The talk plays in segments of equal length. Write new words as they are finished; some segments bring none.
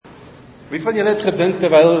Wie van julle het gedink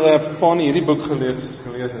terwyl Fanny hierdie boek gelees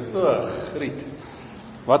het? Griet.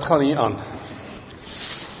 Wat gaan hier aan?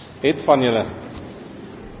 Het van julle?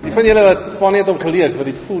 Wie van julle wat Fanny het om gelees, wat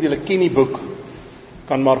het voel, julle ken die boek,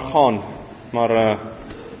 kan maar gaan, maar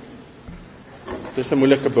dis 'n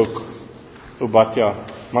moeilike boek, Obadja,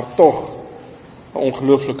 maar tog 'n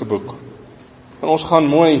ongelooflike boek. En ons gaan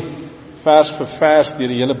mooi vers vir vers deur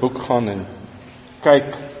die hele boek gaan en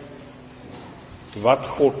kyk wat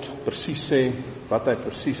God presies sê, wat hy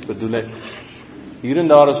presies bedoel het. Hier en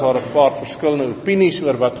daar is daar 'n paar verskillende opinies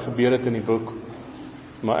oor wat gebeur het in die boek,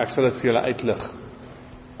 maar ek sal dit vir julle uitlig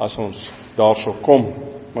as ons daar sal kom.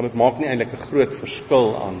 Maar dit maak nie eintlik 'n groot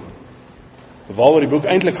verskil aan waaroor die boek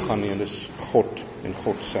eintlik gaan nie, en dis God en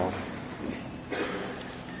God self.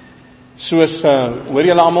 Soos, hoor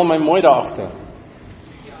julle almal my mooi daar agter?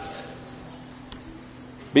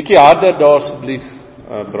 Bietjie harder daar asseblief,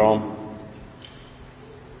 Bram.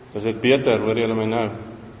 Is dit beter, hoor julle my nou?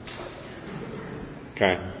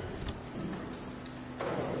 OK.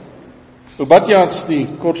 Obadja is die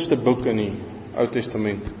kortste boek in die Ou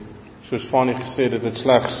Testament. Soos Fanny gesê het, dit het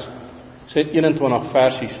slegs 21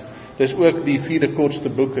 versies. Dis ook die 4de kortste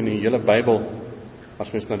boek in die hele Bybel,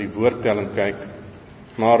 as mens na die woordtelling kyk.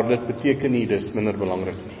 Maar dit beteken nie, dis minder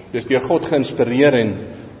belangrik nie. Dis deur God geïnspireer en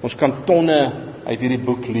ons kan tonne uit hierdie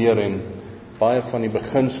boek leer en baie van die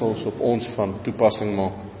beginsels op ons van toepassing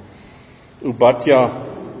maak. Obadja,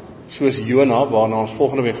 soos Jona, waarna ons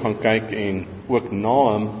volgende week gaan kyk, en ook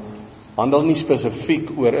Nahum, handel nie spesifiek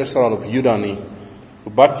oor Israel of Juda nie.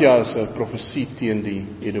 Obadja is 'n profesie teen die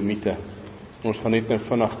Edomite. Ons gaan net nou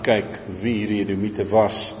vinnig kyk wie hierdie Edomite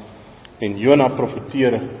was. En Jona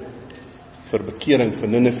profeteer vir bekering vir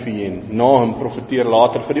Ninive en Nahum profeteer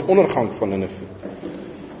later vir die ondergang van Ninive.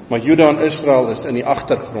 Maar Juda en Israel is in die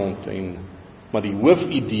agtergrond, maar die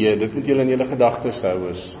hoofidee, dit moet julle in julle gedagtes hou,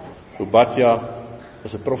 is Obadja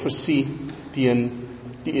is 'n profesie teen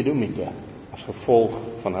die Edomite as gevolg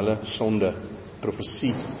van hulle sonde,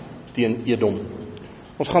 profesie teen Edom.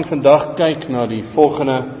 Ons gaan vandag kyk na die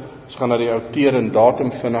volgende, ons gaan na die outeur en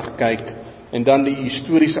datum vinnig kyk, en dan die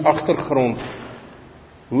historiese agtergrond.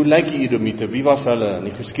 Hoe lyk die Edomite? Wie was hulle in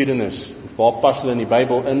die geskiedenis? Waar pas hulle in die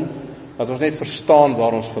Bybel in? Dat ons net verstaan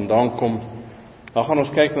waar ons vandaan kom. Dan gaan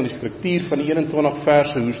ons kyk na die struktuur van die 21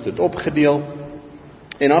 verse, hoe is dit opgedeel?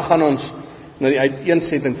 En dan gaan ons na die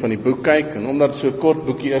uiteensetting van die boek kyk, en omdat dit so 'n kort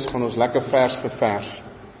boekie is, gaan ons lekker vers vir vers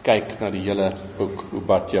kyk na die hele boek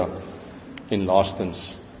Obadja, en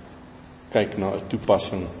laastens kyk na 'n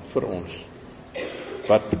toepassing vir ons.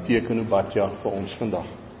 Wat beteken Obadja vir ons vandag?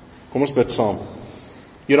 Kom ons bid saam.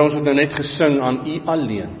 Here, ons het nou net gesing aan U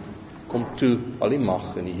alleen. Kom toe al die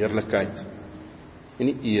mag en die heerlikheid en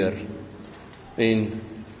die eer. En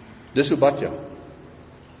dis Obadja.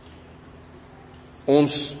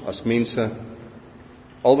 Ons as mense,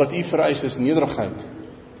 al wat U vereis is nederigheid,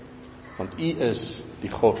 want U is die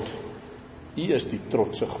God. U is die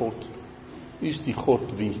trotse God. U is die God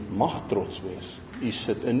wie mag trots wees. U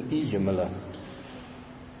sit in U hemele.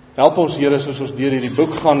 Help ons, Here, soos ons deur hierdie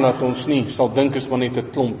boek gaan, dat ons nie sal dink is maar net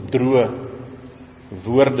 'n klomp droë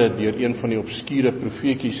woorde deur een van die obskure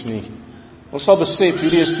profeetjies nie. Ons sal besef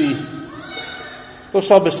hierdie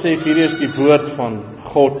is die woord van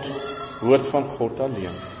God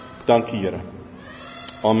alleen. Dankie, Here.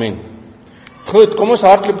 Amen. Goed, kom ons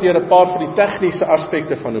hardloop deur 'n paar van die tegniese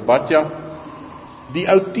aspekte van Obadja. Die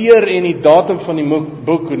outeur en die datum van die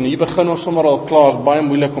boek, en hier begin ons sommer al klaar, is baie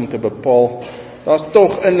moeilik om te bepaal. Daar's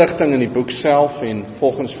tog inligting in die boek self, en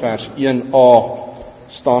volgens vers 1a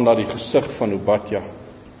staan daar die gesig van Obadja.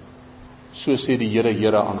 So sê die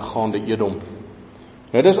Here aangaande Edom.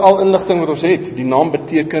 Nou, dis al inligting wat ons het. Die naam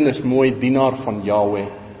beteken is mooi dienaar van Jahweh.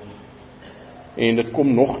 En dit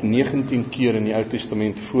kom nog 19 keer in die Ou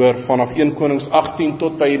Testament voor, vanaf 1 Konings 18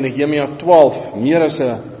 tot by Nehemia 12, meer as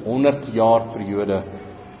 'n 100 jaar periode.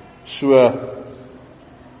 So,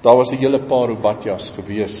 daar was 'n hele paar Obadjas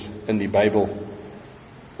gewees in die Bybel.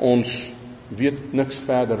 Ons weet niks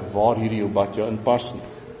verder waar hierdie Obadja inpas nie.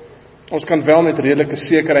 Ons kan wel met redelike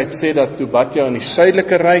sekerheid sê dat Obadja in die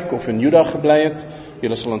suidelike ryk of in Juda gebly het.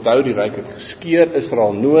 Julle sal onthou, die ryk het geskeur,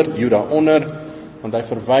 Israel noord, Juda onder, want hy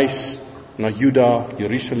verwys na Juda,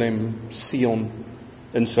 Jerusalem, Sion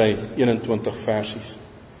in sy 21 versies.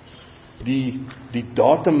 Die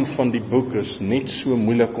datum van die boek is net so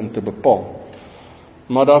moeilik om te bepaal.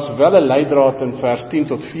 Maar daar's wel 'n leidraad in vers 10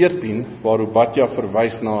 tot 14 waar Obadja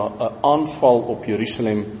verwys na 'n aanval op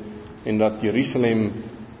Jerusalem, en dat Jerusalem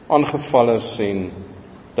aangeval is en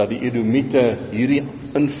dat die Edomite hierdie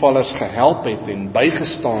invallers gehelp het en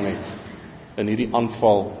bygestaan het in hierdie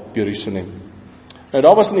aanval op Jerusalem. Nou,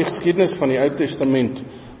 daar was in die geskiedenis van die Ou Testament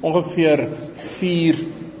ongeveer 4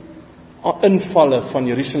 invalle van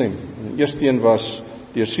Jerusalem. Die eerste een was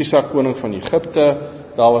deur Sisa, koning van Egipte.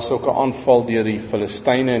 Daar was ook 'n aanval deur die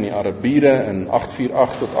Filistyne en die Arabiere in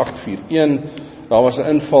 848 tot 841. Daar was 'n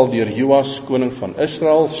inval deur Joas, koning van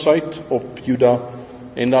Israel, suid op Juda.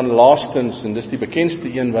 En dan laastens, en dis die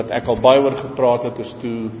bekendste een wat ek al baie oor gepraat het, is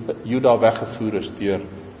toe Juda weggevoer is deur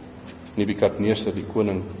Nebukadneser, die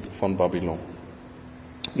koning van Babylon.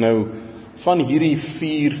 Nou, van hierdie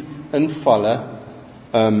 4 invalle,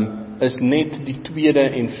 is net die 2de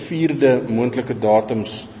en 4de moontlike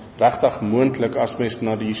datums regtig moontlik as mens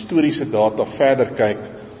na die historiese data verder kyk.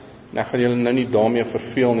 En ek gaan julle nou nie daarmee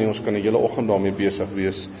verveel nie, ons kan 'n hele oggend daarmee besig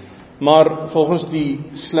wees. Maar volgens die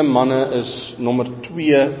slim manne is nommer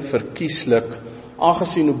 2 verkieslik,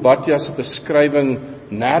 aangesien Obadja se beskrywing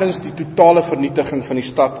nêrens die totale vernietiging van die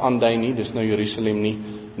stad aandui nie, dis nou Jerusalem nie,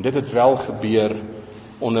 en dit het wel gebeur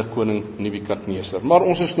onder koning Nebukadneser. Maar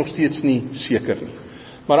ons is nog steeds nie seker nie.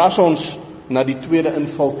 Maar as ons na die tweede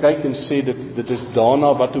inval kyk en sê dit is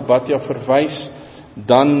daarna wat Obadja verwys,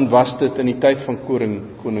 dan was dit in die tyd van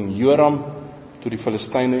koning Joram, toe die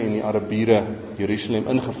Filistyne en die Arabiere Jerusalem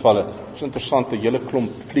ingeval het. Dit is interessant, 'n hele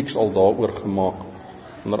klomp flieks al daaroor gemaak.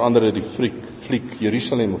 Onder andere die fliek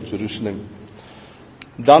Jerusalem of Jerusalem.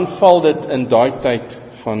 Dan val dit in daai tyd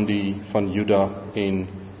van Juda en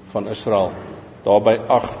van Israel. Daar by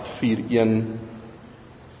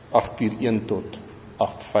 841 tot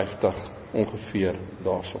 850 ongeveer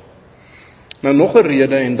daarso. Nou nog 'n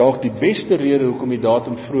rede, en dalk die beste rede hoekom die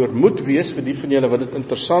datum vroeër moet wees vir die van julle wat dit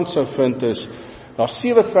interessant sou vind, is daar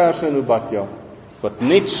 7 verse in Obadja wat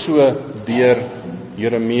net so deur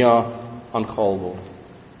Jeremia aangehaal word.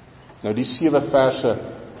 Nou die 7 verse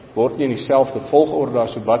word nie in dieselfde volgorde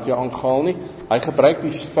as Obadja aangehaal nie. Hy gebruik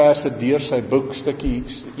die verse deur sy boek, stukkie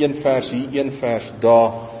 1 vers hier, 1 vers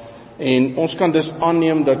daar. En ons kan dus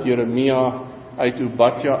aanneem dat Jeremia uit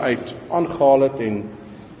Obadja uit aangehaal het en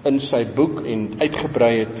in sy boek en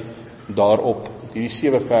uitgebrei het daarop. Hierdie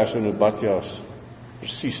 7 verse in Obadja is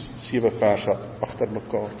presies 7 verse agter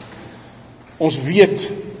mekaar. Ons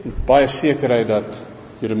weet met baie sekerheid dat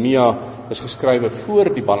Jeremia is geskrywe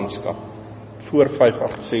voor die ballingskap, voor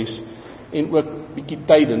 586 en ook bietjie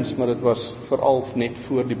tydens, maar dit was veral net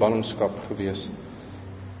voor die ballingskap gewees.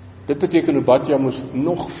 Dit beteken Obadja moes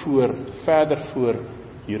nog verder voor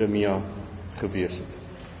Jeremia gewees het.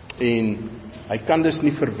 En hy kan dus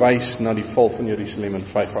nie verwys na die val van Jerusalem in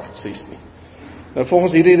 586 nie. Nou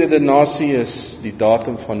volgens hierdie redenasie is die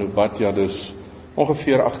datum van Obadja dus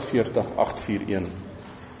ongeveer 841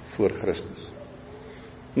 voor Christus.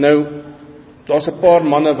 Nou, daar's 'n paar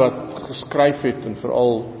manne wat geskryf het en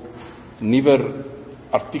veral nuwer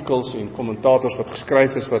artikels en kommentators wat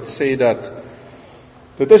geskryf is wat sê dat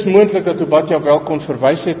dit is moontlik dat Obadja wel kon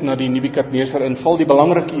verwys het na die Nebukadneser inval, die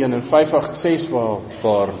belangrike een in 586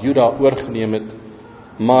 waar Juda oorgeneem het,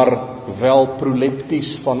 maar wel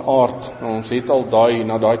prolepties van aard. Nou, ons het al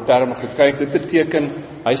na daai terme gekyk. Dit beteken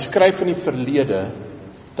hy skryf in die verlede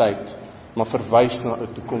tyd, maar verwys na 'n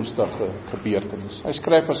toekomstige gebeurtenis. Hy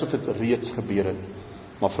skryf asof dit reeds gebeur het,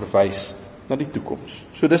 maar verwys na die toekoms.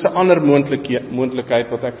 So dis 'n ander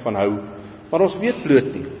moontlikheid wat ek van hou, maar ons weet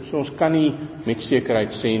bloot nie. So ons kan nie met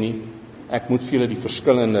sekerheid sê nie. Ek moet vir julle die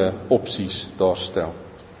verskillende opsies daar stel.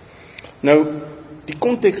 Nou, die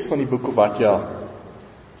konteks van die boek Obadja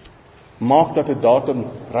maak dat 'n datum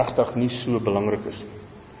regtig nie so belangrik is nie.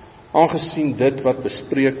 Aangesien dit wat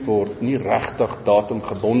bespreek word nie regtig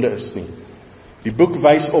datumgebonde is nie. Die boek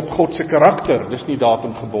wys op God se karakter, dis nie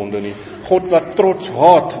datumgebonde nie. God wat trots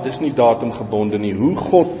haat, dis nie datumgebonde nie. Hoe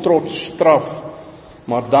God trots straf,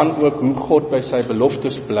 maar dan ook hoe God by sy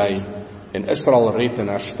beloftes bly en Israel red en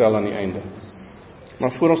herstel aan die einde.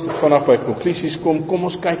 Maar voor ons vanaf by konklusies kom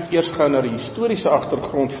ons kyk eers gou na die historiese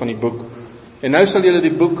agtergrond van die boek. En nou sal julle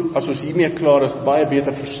die boek, as ons hiermee klaar is, baie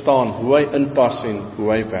beter verstaan hoe hy inpas en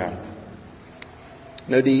hoe hy werk.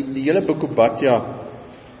 Nou die hele boek Obadja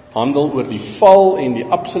handel oor die val en die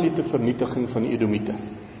absolute vernietiging van die Edomite.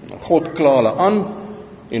 God kla hulle aan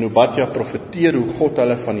en Obadja profeteer hoe God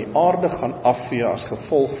hulle van die aarde gaan afvee as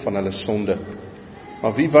gevolg van hulle sonde.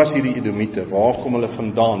 Maar wie was hierdie Edomite? Waar kom hulle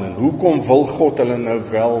vandaan? En hoekom wil God hulle nou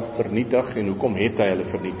wel vernietig en hoekom het hy hulle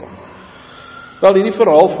vernietig? Wel, hierdie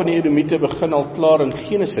verhaal van die Edomite begin al klaar in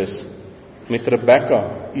Genesis met Rebekka,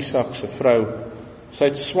 Isak se vrou. Sy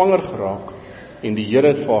het swanger geraak en die Here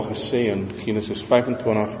het vir haar gesê in Genesis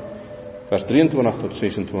 25 vers 23 tot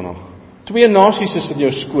 26: 2 nasies is in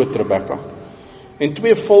jou skoot, Rebekka, en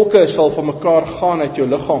 2 volke sal van mekaar gaan uit jou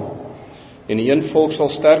liggaam. En die een volk sal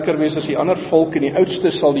sterker wees as die ander volk en die oudste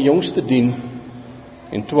sal die jongste dien.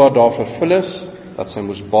 En toe haar daar vervul is dat sy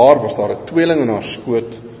moes baar, was daar 'n tweeling in haar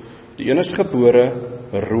skoot. Die een is gebore,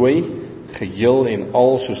 rooi, geheel en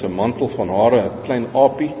al soos 'n mantel van hare, 'n klein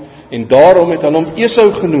aapie, en daarom het hulle hom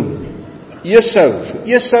Esau genoem.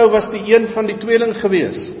 Esau was die een van die tweeling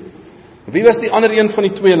gewees. Wie was die ander een van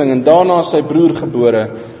die tweeling? En daarna sy broer gebore,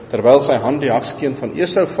 terwyl sy hand die hakskeen van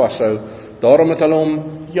Esau vashou, daarom het hulle hom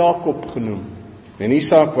Jakob genoem. En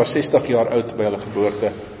Isak was 60 jaar oud by hulle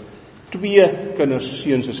geboorte. 2 kinders,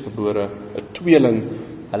 seuns is gebore, 'n tweeling,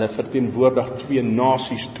 hulle verteenwoordig 2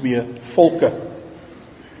 nasies, 2 volke.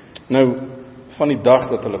 Nou, van die dag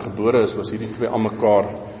dat hulle gebore is, was hierdie 2 aan mekaar.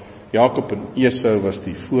 Jakob en Esau was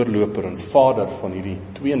die voorloper en vader van hierdie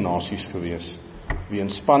 2 nasies gewees, wie in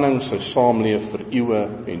spanning sou saamleef vir eeue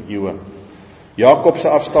en eeue. Jakob se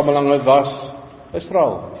afstammelinge was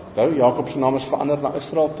Israel. Nou, Jakob se naam is verander na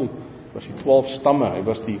Israel toe. Was die 12 stamme, hy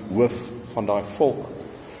was die hoof van daai volk.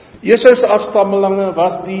 Esau se afstammelinge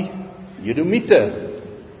was die Edomite,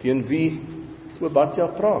 teen wie Obadja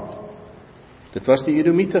praat. Dit was die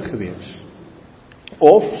Edomite gewees.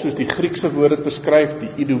 Of, soos die Griekse woord het beskryf, die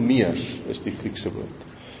Edomeërs is die Griekse woord.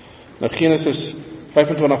 Nou Genesis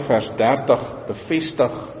 25 vers 30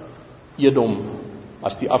 bevestig Edom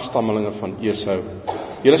as die afstammelinge van Esau.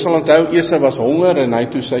 Julle sal onthou, Esau was honger en hy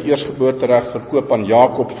toe sy eersgeboortereg verkoop aan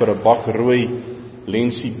Jakob vir 'n bak rooi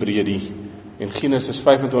lensiebredie. En Genesis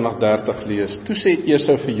 25:30 lees, toe sê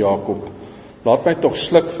Esau vir Jakob, laat my tog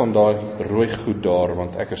sluk van daai rooi goed daar,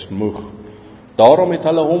 want ek is moeg. Daarom het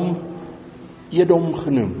hulle hom Edom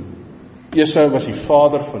genoem. Esau was die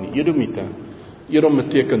vader van die Edomite. Edom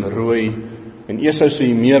beteken rooi, en Esau se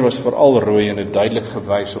humeur was veral rooi en het duidelik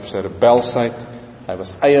gewys op sy rebelsheid. Hy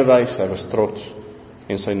was eiewys, hy was trots,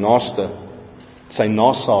 en sy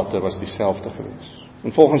nasate was dieselfde gewees.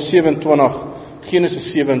 En volgens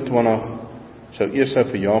Genesis 27, sou Esau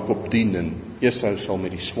vir Jakob dien, en Esau sal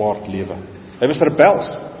met die swaard lewe. Hy was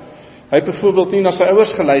rebels. Hy het byvoorbeeld nie na sy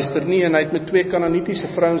ouers geluister nie, en hy het met 2 Kanaanitiese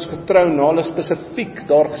vrouens getrou, na hulle spesifiek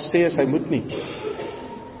daar gesê is, hy moet nie.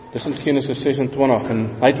 Dis in Genesis 26,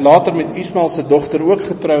 en hy het later met Ismael se dogter ook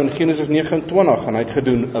getrou in Genesis 29, en hy het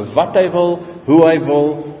gedoen wat hy wil, hoe hy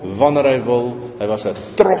wil, wanneer hy wil. Hy was 'n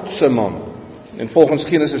trotse man. En volgens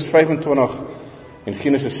Genesis 25 en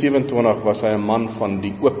Genesis 27 was hy 'n man van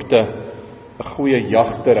die oopte, 'n goeie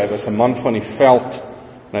jagter, hy was 'n man van die veld,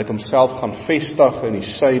 en hy het homself gaan vestig in die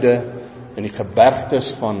suide, in die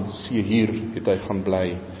gebergtes van Seir het hy gaan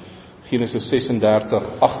bly. Genesis 36,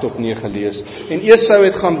 8-9 lees. En Esau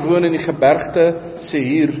het gaan woon in die gebergte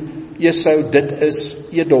Seir. Esau, dit is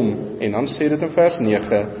Edom. En dan sê dit in vers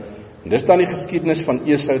 9, en dis dan die geskiedenis van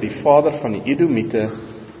Esau, die vader van die Edomite,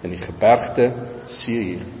 in die gebergte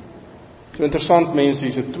Seir. So interessant mense, hier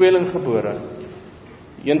is 'n tweeling gebore.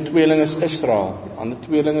 Die een tweeling is Israel, die ander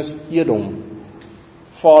tweeling is Edom.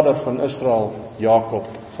 Vader van Israel, Jakob,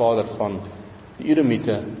 vader van die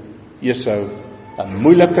Edomite, Esau, 'n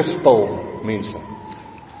moeilike spul, mense.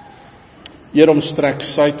 Edom strek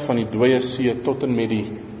suid van die Dooie See tot en met die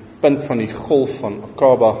punt van die golf van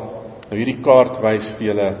Akaba. Nou hierdie kaart wys vir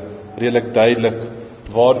julle redelik duidelik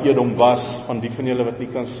waar Edom was, van die van julle wat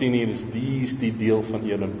nie kan sien nie, dis die deel van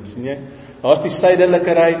Edom, sien jy? Daar is die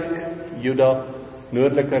suidelike ryk, Juda,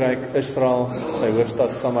 noordelike ryk, Israel, sy hoofstad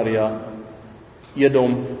Samaria,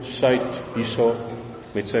 Edom, suid, hierso,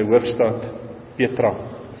 met sy hoofstad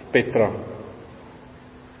Petra.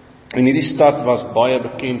 En hierdie stad was baie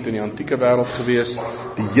bekend in die antieke wêreld gewees.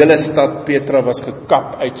 Die hele stad Petra was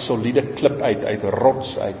gekap uit soliede klip uit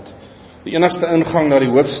rots uit. Die enigste ingang na die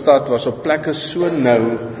hoofstad was op plekke so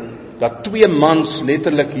nou, dat 2 mans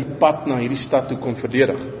letterlik die pad na hierdie stad toe kon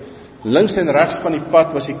verdedig. Links en regs van die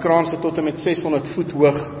pad was die kraanse tot en met 600 voet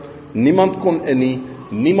hoog. Niemand kon in nie,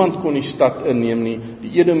 niemand kon die stad inneem nie.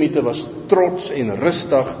 Die Edomite was trots en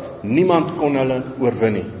rustig, niemand kon hulle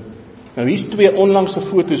oorwin nie. Nou hier's 2 onlangse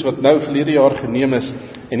foto's wat nou verlede jaar geneem is,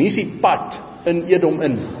 en hier's die pad in Edom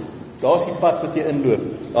in. Daar's die pad wat jy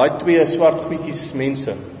inloop. Daai 2 swart goedjies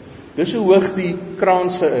mense. Dis hoe hoog die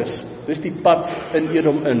kraanse is. Dis die pad in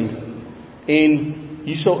Edom in. En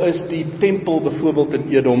hierso is die tempel byvoorbeeld in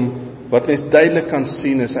Edom, wat mens duidelik kan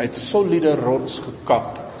sien is uit soliede rots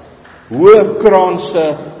gekap. Hoë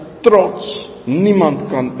kraanse, trots, niemand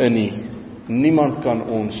kan in nie. Niemand kan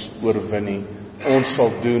ons oorwin nie. Ons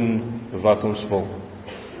sal doen wat ons wil.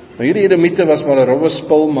 Nou hierdie Edomite was maar 'n rowwe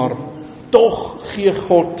spul, maar tog gee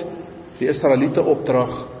God die Israeliete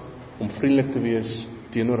opdrag om vriendelik te wees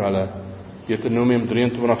teenoor hulle. Deuteronomium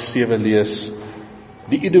 23:7 lees,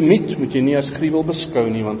 die Edomiet moet jy nie as gruwel beskou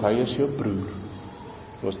nie, want hy is jou broer.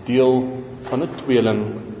 Hy was deel van 'n tweeling,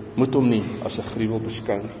 moet hom nie as 'n gruwel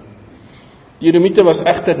beskou nie. Die Edomite was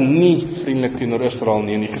egter nie vriendelik teenoor Israel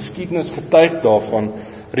nie, en die geskiedenis getuig daarvan.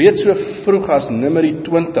 Reeds so vroeg as Numeri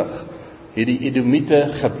 20 het die Edomite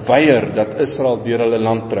geweier dat Israel deur hulle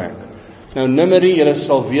land trek. Nou Numeri, julle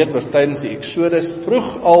sal weet, was tydens die Exodus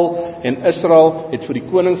vroeg al, en Israel het vir die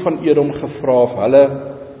koning van Edom gevra of hulle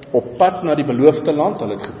op pad na die beloofde land,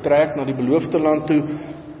 hulle het getrek na die beloofde land toe,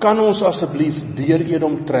 kan ons asseblief deur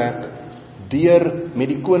Edom trek, deur met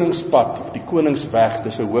die koningspad, of die koningsweg,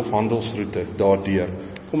 dis 'n hoofhandelsroete daardeur.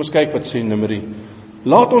 Kom ons kyk wat sê Numeri.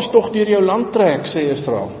 Laat ons tog deur jou land trek, sê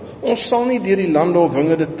Israel. Ons sal nie deur die lande of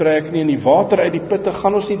wingerde trek nie, en die water uit die putte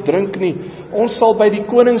gaan ons nie drink nie. Ons sal by die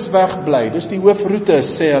koningsweg bly, dis die hoofroete,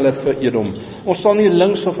 sê hulle vir Edom. Ons sal nie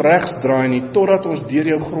links of regs draai nie, totdat ons deur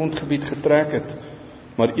jou grondgebied getrek het.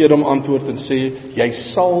 Maar Edom antwoord en sê, jy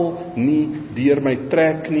sal nie deur my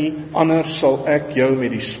trek nie, anders sal ek jou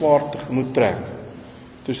met die swaard tegemoet trek.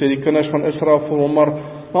 Toe sê die kinders van Israel vir hom,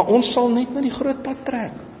 maar ons sal net met die groot pad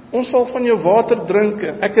trek. Ons sal van jou water drink,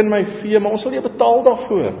 ek en my vee, maar ons sal jou betaal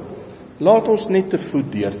daarvoor. Laat ons net te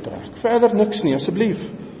voet deurtrek. Verder niks nie, asseblief.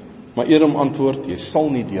 Maar Edom antwoord, jy sal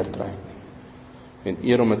nie deurtrek nie. En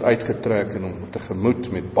Edom het uitgetrek en hom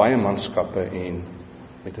tegemoet met baie manskappe en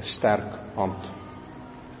met 'n sterk hand.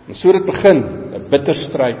 En so het begin, 'n bitter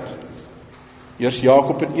stryd. Eers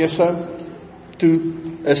Jakob en Esau, toe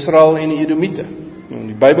Israel en die Edomite. En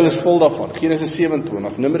die Bybel is vol daarvan. Genesis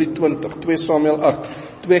 27, Numeri 20, 2 Samuel 8,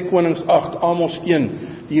 2 Konings 8, Amos 1.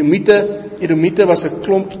 Die Edomite was 'n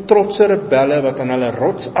klomp trotse rebelle wat aan hulle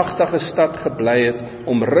rotsagtige stad gebly het,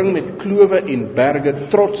 omring met klowe en berge,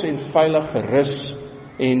 trots en veilig, gerus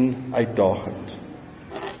en uitdagend.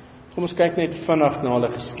 Kom ons kyk net vinnig na hulle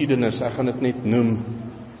geskiedenis, ek gaan dit net noem.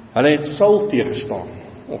 Hulle het Saul teëgestaan,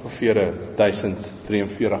 ongeveer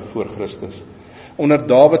 1043 voor Christus. Onder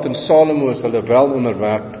Dawid en Salomo is hulle wel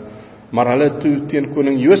onderwerp, maar hulle het toe teen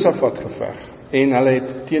koning Josafat geveg, en hulle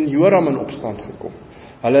het teen Joram in opstand gekom.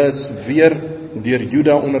 Hulle is weer deur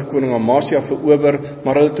Juda onder koning Amasia verower,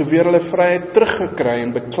 maar hulle het toe weer hulle vryheid teruggekry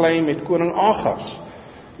en beklei met koning Agas.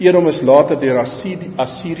 Edom is later deur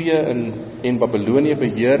Assirië en Babilonië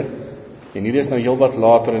beheer, en hier is nou heel wat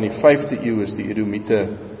later in die 5de eeu is die Edomite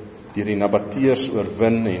deur die Nabateërs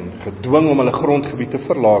oorwin en gedwing om hulle grondgebied te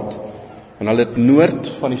verlaat. En hulle het noord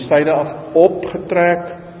van die suide af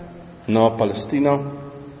opgetrek na Palestina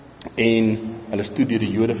en hulle is toe deur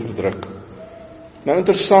die Jode verdruk. Nou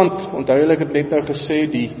interessant, onthou julle ek het net nou gesê,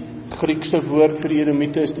 die Griekse woord vir die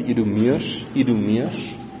Edomite is die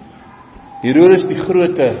Idumeërs. Herodes die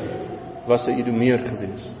Grote was 'n Idumeër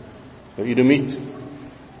gewees, 'n Edomite.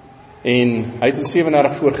 En hy het in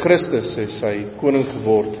 37 voor Christus sy koning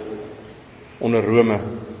geword onder Rome.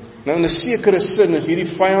 Nou in 'n sekere sin is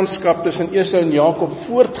hierdie vyandskap tussen Esau en Jakob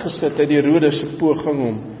voortgesit uit die Herodes se poging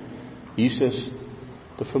om Jesus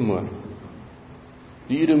te vermoor.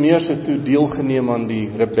 Die Edomeërs het toe deelgeneem aan die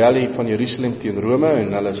rebellie van Jerusalem teen Rome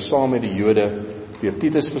en hulle saam met die Jode deur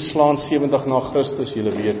Titus verslaan 70 na Christus.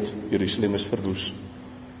 Julle weet, Jerusalem is verwoes.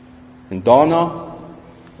 En daarna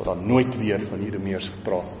word daar nooit weer van die Edomeërs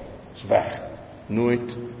gepraat. Is weg.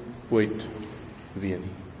 Nooit, ooit weer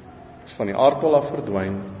nie. Is van die aardbol af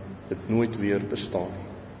verdwyn, het nooit weer bestaan nie.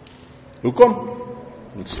 Hoekom?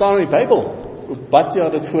 Dit staan in die Bybel. Obadja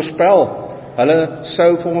het dit voorspel. Hulle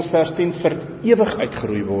sou volgens vers 10 vir ewig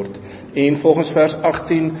uitgeroei word. En volgens vers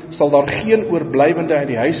 18 sal daar geen oorblywende uit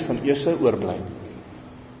die huis van Esau oorbly.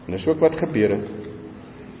 En dis ook wat gebeur het.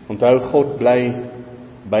 Onthou, God bly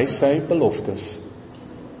by sy beloftes.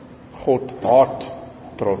 God haat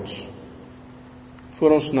trots.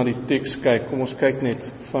 Voor ons na die teks kyk, kom ons kyk net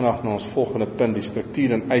vandag na ons volgende punt, die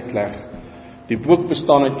struktuur en uitleg. Die boek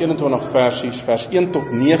bestaan uit 21 versies, vers 1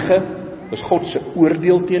 tot 9 is God se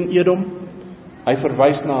oordeel teen Edom. Hy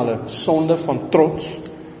verwys na hulle sonde van trots.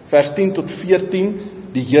 Vers 10 tot 14,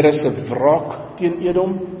 die Here se wraak teen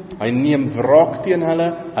Edom. Hy neem wraak teen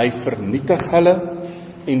hulle, hy vernietig hulle.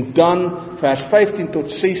 En dan vers 15 tot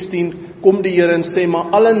 16 kom die Here en sê, maar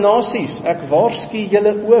alle nasies, ek waarsku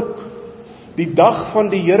julle ook. Die dag van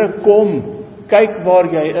die Here kom, kyk waar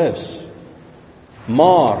jy is.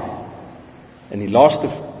 Maar in die laaste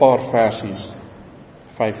paar versies,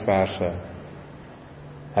 5 verse,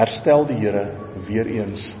 herstel die Here weer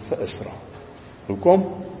eens vir Israel. Hoekom?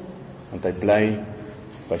 Want hy bly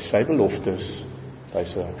by sy beloftes, by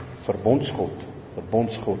sy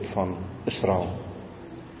verbondsgod van Israel.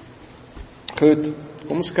 Goed,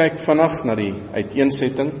 kom ons kyk vandag na die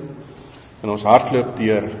uiteensetting en ons hardloop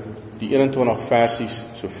deur die 21 versies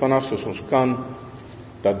so vinnig soos ons kan,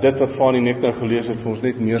 dat dit wat Fanie net nou gelees het vir ons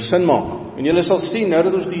net meer sin maak. En julle sal sien, nou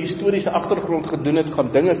dat ons die historiese agtergrond gedoen het, gaan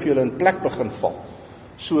dinge vir julle in plek begin val,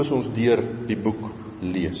 soos ons deur die boek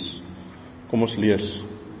lees. Kom ons lees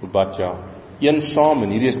Obadja eensaam,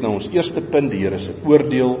 en hierdie is nou ons eerste punt, die Here se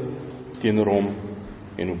oordeel teenoor hom,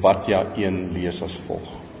 en Obadja 1 lees as volg.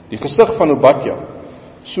 Die gesig van Obadja,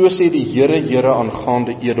 so sê die Here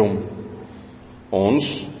aangaande Edom,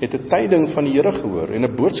 ons het 'n tyding van die Here gehoor, en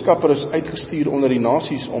 'n boodskapper is uitgestuur onder die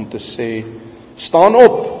nasies om te sê, staan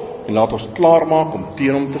op, en laat ons klaarmaak om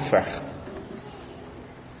teen hom te veg.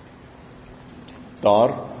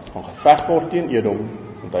 Daar gaan geveg word teen Edom,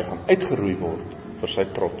 want hy gaan uitgeroei word vir sy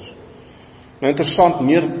trots. Nou interessant,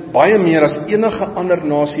 baie meer as enige ander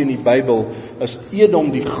nasie in die Bybel, is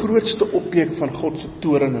Edom die grootste objek van God se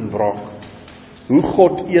toorn en wraak. Hoe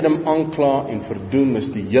God Edom aankla en verdoem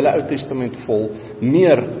is die hele Ou Testament vol,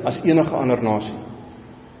 meer as enige ander nasie.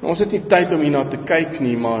 Nou, ons het nie tyd om hierna te kyk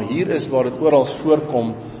nie, maar hier is waar dit oral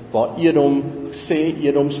voorkom, waar Edom sê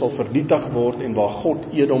Edom sal vernietig word en waar God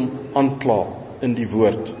Edom aankla in die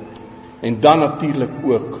woord. En dan natuurlik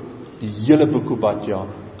ook die hele boek Obadja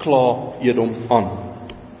kla Edom aan.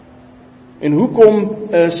 En hoekom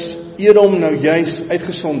is Edom nou juis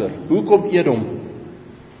uitgesonder? Hoekom Edom?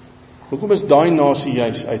 Hoekom is daai nasie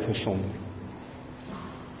juis uitgesonder?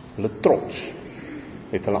 Hulle trots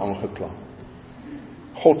het hulle aangekla.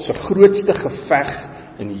 God se grootste geveg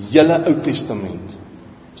in die hele Ou Testament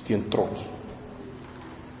is teen trots.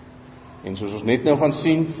 En soos ons net nou gaan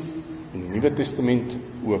sien, in die Nuwe Testament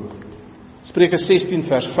ook. Spreuke 16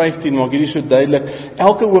 vers 15 maak hierdie so duidelik,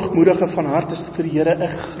 elke hoogmoedige van hart is vir die Here 'n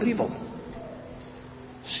gruwel.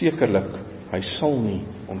 Sekerlik, hy sal nie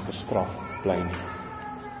ongestraf bly nie.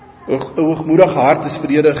 'n hoogmoedige hart is vir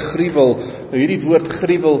die Here 'n gruwel. Nou hierdie woord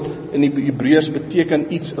gruwel in die Hebreëus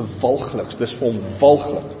beteken iets walgliks, dis vir hom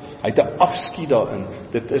walglik. Hy het 'n afskuw daarin,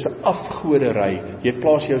 dit is 'n afgodery, jy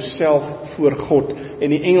plaas jouself voor God,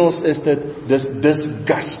 en in Engels is dit, dis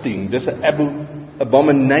disgusting, dis 'n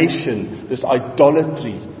abomination, dis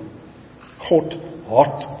idolatry. God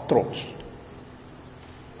haat trots.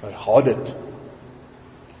 Hy haat dit.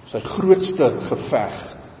 Sy grootste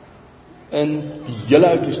geveg in die hele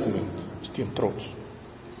Ou Testament is teen trots.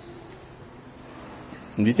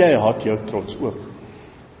 En weet jy, hy haat jou trots ook.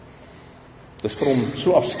 Dit is vir hom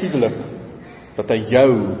so afskuwelik dat hy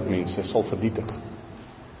jou mense sal vernietig.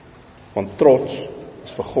 Want trots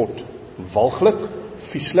is vir God walglik,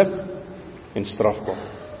 vieslik en strafbaar.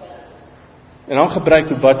 En dan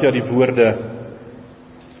gebruik Obadja die woorde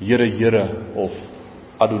Here of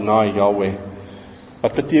Adonai Yahweh,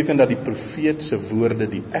 wat beteken dat die profeet se woorde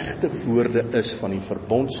die egte woorde is van die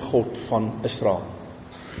verbondsgod van Israel.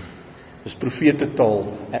 Dis profetetaal,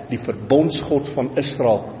 die verbondsgod van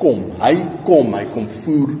Israel kom. Hy kom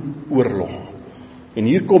voer oorlog. En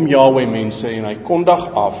hier kom Yahweh mense en hy kondig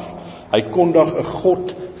af. Hy kondig 'n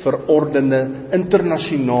God verordende,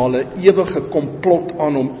 internasionale, ewige komplot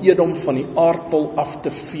aan om Edom van die aardbol af te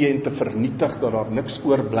vee en te vernietig, dat daar niks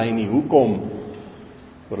oorbly nie. Hoekom?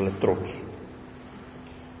 Oor hulle trots.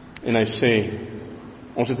 En hy sê,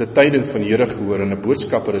 ons het 'n tyding van die Here gehoor en 'n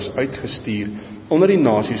boodskapper is uitgestuur onder die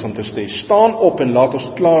nasies om te sê, staan op en laat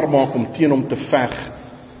ons klaarmaak om teen hom te veg.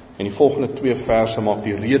 En die volgende 2 verse maak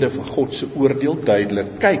die rede vir God se oordeel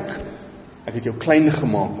duidelik. Kyk, ek het jou klein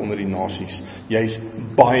gemaak onder die nasies. Jy's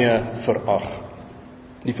baie verag.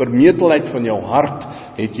 Die vermetelheid van jou hart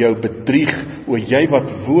het jou bedrieg, o jy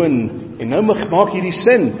wat woon, en nou maak hierdie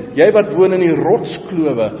sin, jy wat woon in die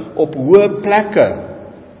rotsklowe, op hoë plekke,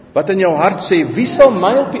 wat in jou hart sê, wie sal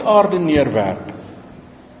my op die aarde neerwerp?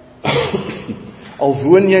 Al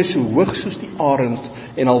woon jy so hoog soos die arend,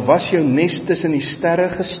 en al was jou nes tussen die sterre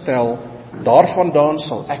gestel, daarvandaan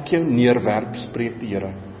sal ek jou neerwerp, spreek die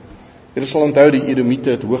Here. Julle sal onthou, die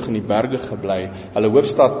Edomite het hoog in die berge gebly. Hulle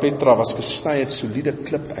hoofstad Petra was gesny uit soliede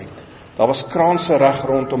klip uit. Daar was kraanse reg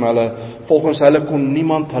rondom hulle. Volgens hulle kon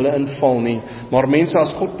niemand hulle inval nie. Maar mense,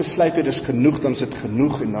 as God besluit het, dis genoeg, dan is dit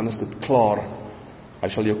genoeg en dan is dit klaar. Hy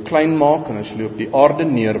sal jou klein maak en hy sal jou op die aarde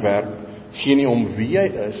neerwerp. Geen nie om wie jy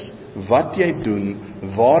is, wat jy doen,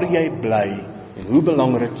 waar jy bly en hoe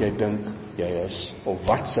belangrik jy dink jy is, of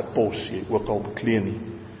wat se pos jy ook al beklee nie.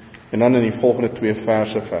 En dan in die volgende 2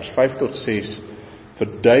 verse, vers 5 tot 6,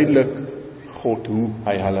 verduidelik God hoe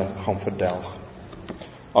hy hulle gaan verdelg.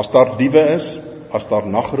 As daar diewe is, as daar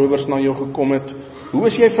nagrowers na jou gekom het, hoe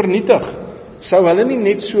is jy vernietig? Sou hulle nie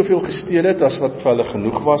net soveel gesteel het as wat vir hulle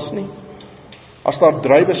genoeg was nie? As daar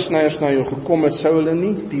druiwesnyers na jou gekom het, sou hulle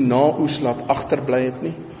nie die naoes laat agterbly het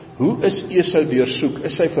nie? Hoe is Esau deursoek?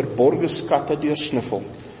 Is sy verborge skatte deursniffel?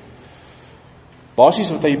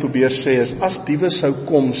 Basies wat hy probeer sê is, as diewe sou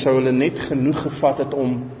kom, sou hulle net genoeg gevat het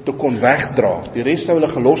om te kon wegdra. Die res sou hulle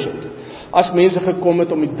gelos het. As mense gekom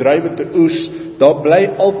het om die druiwe te oes, daar bly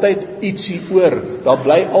altyd ietsie oor. Daar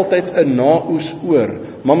bly altyd 'n naoes oor.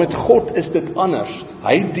 Maar met God is dit anders.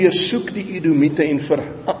 Hy deursoek die Edomiete en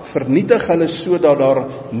vernietig hulle sodat daar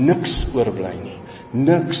niks oorbly nie.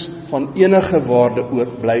 Niks van enige waarde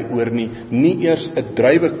bly oor nie. Nie eers 'n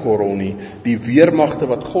druiwekorrel nie. Die weermagte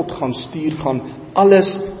wat God gaan stuur, gaan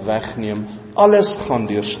alles wegneem. Alles gaan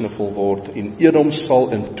deursniffel word en Edom sal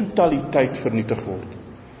in totaliteit vernietig word.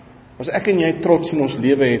 As ek en jy trots in ons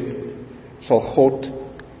lewe het, sal God,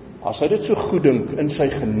 as hy dit so goed dink, in sy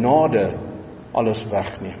genade alles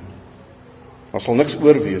wegneem. Daar sal niks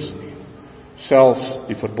oor wees nie. Selfs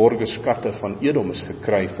die verborgde skatte van Edom is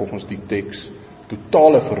gekry volgens die teks.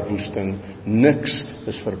 Totale verwoesting, niks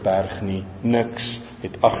is verberg nie, niks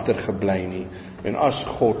het agtergebly nie. En as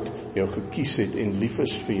God jou gekies het en lief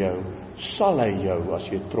is vir jou, sal hy jou, as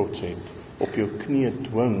jy trots het, op jou knieë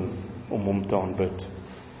dwing om hom te aanbid.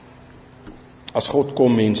 As God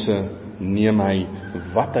kom, mense, neem hy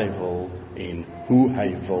wat hy wil en hoe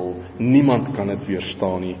hy wil. Niemand kan dit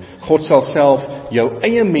weerstaan nie. God sal self jou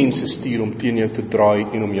eie mense stuur om teen jou te draai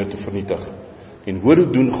en om jou te vernietig. En hoor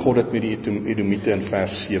hoe doen God dit met die Edomiete in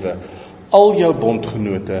vers 7. Al jou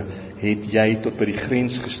bondgenote het jy tot by die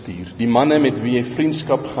grens gestuur. Die manne met wie jy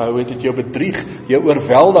vriendskap gehou het jou bedrieg, jou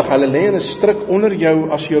oorweldig. Hulle lê in 'n stryk onder jou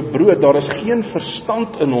as jou brood. Daar is geen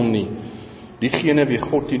verstand in hom nie. Diegene wie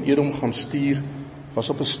God teen Edom gaan stuur, was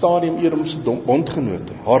op 'n stadium Edom se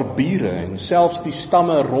bondgenote, haar bure en selfs die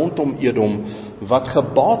stamme rondom Edom wat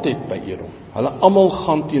gebaat het by Edom. Hulle almal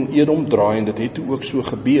gaan teen Edom draai en dit het toe ook so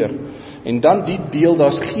gebeur. En dan die deel,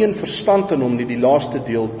 daar's geen verstand in hom nie, die laaste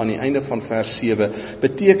deel aan die einde van vers 7,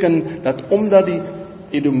 beteken dat omdat die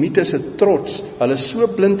Edomiete se trots hulle so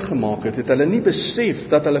blind gemaak het, het hulle nie besef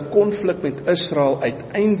dat hulle konflik met Israel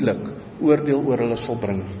uiteindelik oordeel oor hulle sal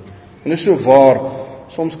bring. En dit is so waar,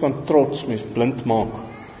 soms kan trots mens blind maak,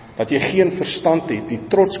 dat jy geen verstand het. Die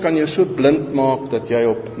trots kan jou so blind maak, dat jy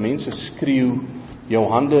op mense skreeu, jou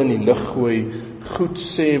hande in die lug gooi, goed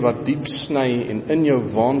sê wat diep sny, en in jou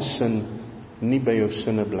waansin nie by jou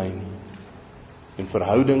sinne bly nie. En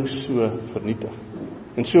verhoudings so vernietig.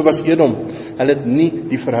 En so was Edom, hulle het nie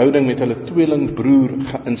die verhouding met hulle tweelingbroer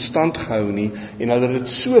in stand gehou nie, en hulle het dit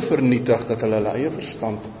so vernietig, dat hulle eie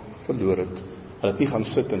verstand verloor het. Hulle het nie gaan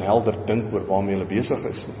sit en helder dink oor waarmee hulle besig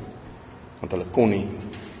is nie, want hulle kon nie.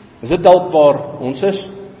 Is dit dalk waar ons is?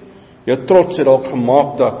 Jou trots het dalk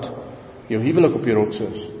gemaak dat jou huwelik op die rots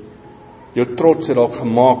is. Jou trots het dalk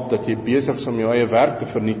gemaak dat jy besig is om jou eie werk te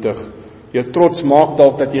vernietig. Jou trots maak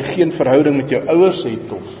dalk dat jy geen verhouding met jou ouers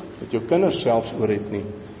het of met jou kinders selfs oor het nie.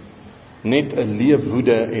 Net 'n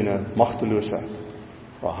leefwoede en 'n magteloosheid,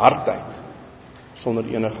 'n hardheid sonder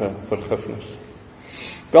enige vergifnis.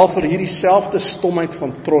 Wel, vir hierdie selfde stomheid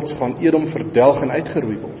van trots gaan Edom verdelg en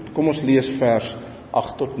uitgeroei word. Kom ons lees vers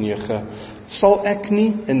 8 tot 9. Sal ek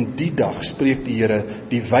nie in die dag, spreek die Here,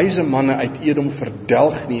 die wyse manne uit Edom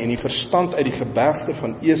verdelg nie, en die verstand uit die gebergte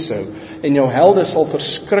van Esau, en jou helde sal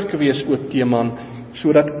verskrik wees, o Teman,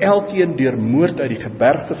 sodat elkeen deur moord uit die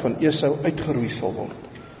gebergte van Esau uitgeroei sal word.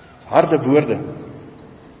 Harde woorde.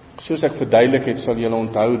 Soos ek verduidelik het, sal julle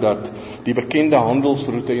onthou dat die bekende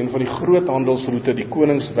handelsroete, een van die groot handelsroete, die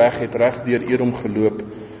Koningsweg, het reg deur Edom geloop.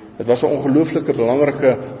 Dit was 'n ongelooflike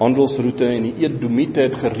belangrike handelsroete, en die Edomiete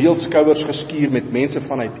het gereeld skouers geskuur met mense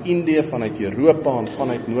vanuit Indië, vanuit Europa en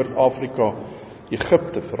vanuit Noord-Afrika,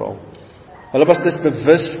 Egipte veral. Hulle was dus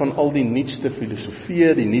bewus van al die nuutste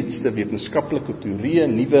filosofieë, die nuutste wetenskaplike teorieë,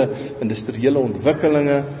 nuwe industriële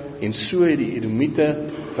ontwikkelinge, en so het die Edomiete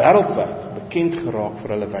wêreldwyd bekend geraak vir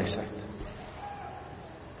hulle wysheid.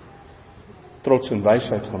 Trots en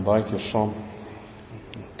wysheid gaan baie keer saam.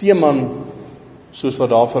 Teman, soos wat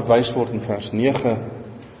daar verwys word in vers 9,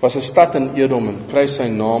 was 'n stad in Edom en kry sy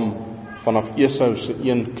naam vanaf Esau se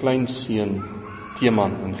een klein seun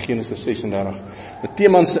Teman in Genesis 36.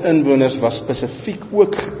 Teman se inwoners was spesifiek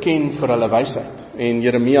ook geken vir hulle wysheid, en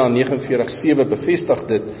Jeremia 49:7 bevestig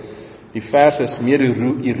dit. Die vers is meer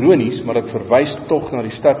ironies, maar dit verwys tog na die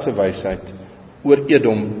stad se wysheid. Oor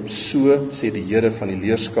Edom, so sê die Here van die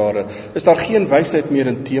leerskare, is daar geen wysheid meer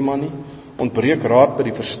in Teman nie? Ontbreek raad by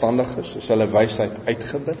die verstandiges, is hulle wysheid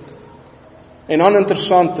uitgeput? En dan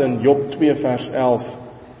interessant, in Job 2 vers 11,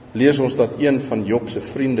 lees ons dat een van Job se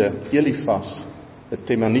vriende, Elifas, 'n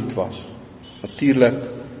Temaniet was, natuurlik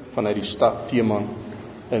vanuit die stad Teman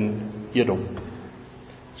in Edom.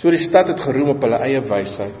 So die stad het geroem op hulle eie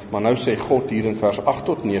wysheid, maar nou sê God hier in vers 8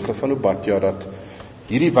 tot 9 van Obadja dat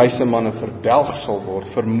hierdie wyse manne verdelg sal word,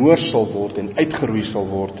 vermoor sal word en uitgeroei sal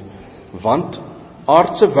word, want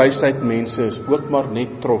aardse wysheid, mense, is ook maar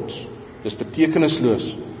net trots. Dis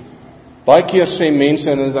betekenisloos. Baie keer sê mense,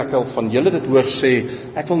 en ek al van julle dit hoor sê,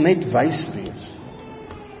 ek wil net wys wees.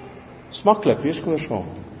 Dis maklik, wees gehoorsaam.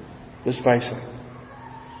 Dis wysheid.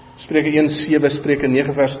 Spreuke 1:7, Spreuke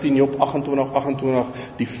 9 vers 10, Job 28:28,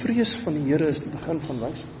 die vrees van die Here is die begin van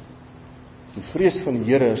wysheid. Die vrees van die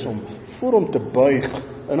Here is om voor hom te buig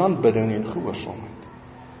in aanbidding en gehoorsaamheid.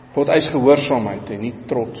 God eis gehoorsaamheid en nie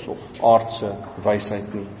trots of aardse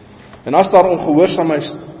wysheid nie. En as daar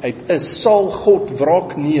ongehoorsaamheid is, sal God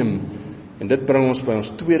wraak neem. En dit bring ons by ons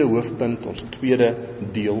tweede hoofpunt, ons tweede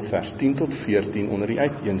deel, vers 10 tot 14, onder die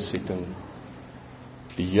uiteensetting.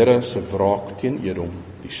 Die Here se wraak teen Edom,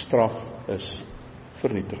 die straf is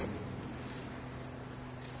vernietiging.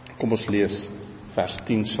 Kom ons lees vers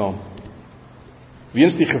 10 saam.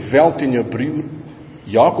 Weens die geweld teen jou broer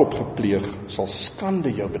Jakob gepleeg, sal skande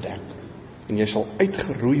jou bedek, en jy sal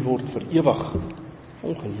uitgeroei word vir ewig.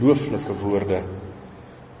 Ongelooflike woorde.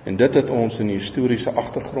 En dit het ons in die historiese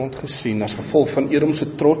agtergrond gesien, as gevolg van Edom se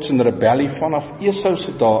trots en rebellie vanaf Esau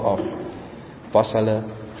se dae af, was hulle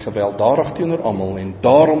gewelddadig teenoor almal, en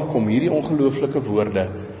daarom kom hierdie ongelooflike woorde,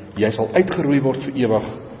 jy sal uitgeroei word vir ewig.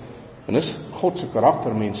 En dis God se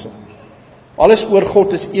karakter, mense. Alles oor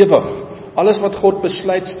God is ewig. Alles wat God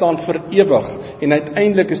besluit staan vir ewig, en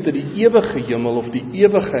uiteindelik is dit die ewige hemel of die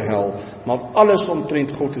ewige hel, maar alles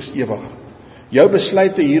omtrent God is ewig. Jou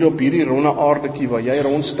besluite hier op hierdie ronde aardetjie waar jy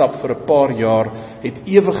rondstap vir 'n paar jaar, het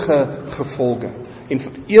ewige gevolge. En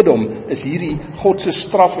vir Edom is hierdie God se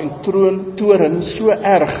straf en toorn so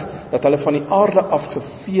erg, dat hulle van die aarde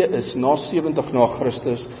afgevee is na 70 na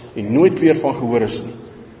Christus, en nooit weer van gehoor is nie.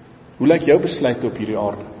 Hoe lyk jou besluite op hierdie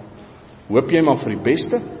aarde? Hoop jy maar vir die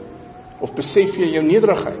beste? Of besef jy jou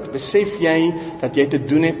nederigheid? Besef jy dat jy te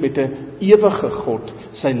doen het met 'n ewige God?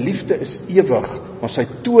 Sy liefde is ewig, maar sy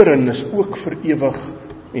toorn is ook vir ewig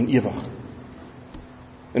en ewig.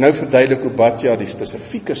 En nou verduidelik Obadja die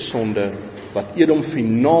spesifieke sonde wat Edom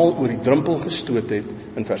finaal oor die drempel gestoot het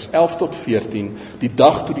in vers 11 tot 14, die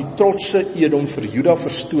dag toe die trotse Edom vir Juda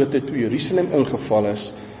verstoot het, toe Jerusalem ingeval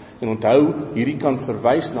is. En onthou, hierdie kan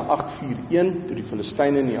verwys na 841, toe die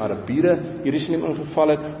Filistyne en die Arabiere Jerusalem ingeval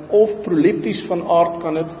het, of prolepties van aard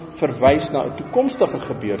kan dit verwys na 'n toekomstige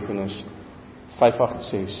gebeurtenis,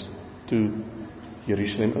 586, toe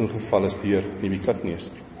Jerusalem ingeval is deur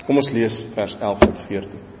Nebukadneser. Kom ons lees vers 11 tot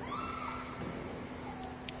 14.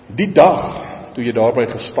 Die dag toe jy daarby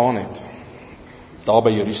gestaan het, daar by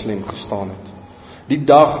Jerusalem gestaan het, die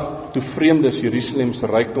dag toe vreemdes Jerusalem se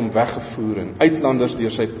rykdom weggevoer en uitlanders deur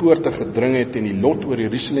sy poorte gedring het en die lot oor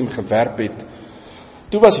Jerusalem gewerp het,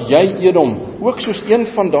 toe was jy, Edom, ook soos een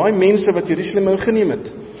van daai mense wat Jerusalem ingeneem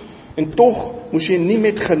het. En tog moes jy nie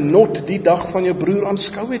met genot die dag van jou broer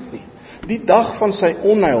aanskou het nie. Die dag van sy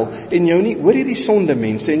onheil, en jou nie oor hierdie sonde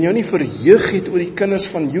mense, en jou nie verheug het oor die kinders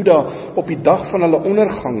van Juda op die dag van hulle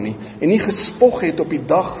ondergang nie, en nie gespog het op die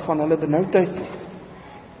dag van hulle benoudheid nie.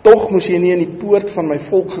 Tog moes jy nie in die poort van my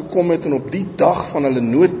volk gekom het, en op die dag van hulle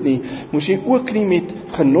nood nie, moes jy ook nie met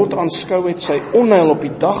genot aanskou het sy onheil op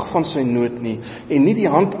die dag van sy nood nie, en nie die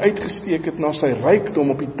hand uitgesteek het na sy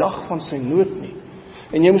rykdom op die dag van sy nood nie.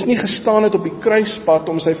 En jy moes nie gestaan het op die kruispad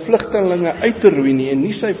om sy vlugtelinge uit te roei nie, en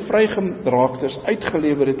nie sy vrygeraaktes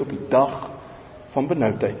uitgelewer het op die dag van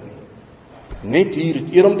benoudheid nie. Net hier het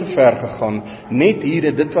Edom te ver gegaan, net hier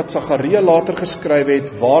het dit wat Sagaria later geskryf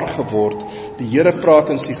het, waar geword. Die Here praat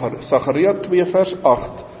in Sagaria 2 vers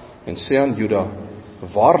 8, en sê aan Juda,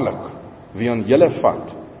 waarlik, wie aan julle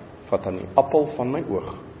vat, vat aan die appel van my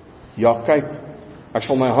oog. Ja, kyk, ek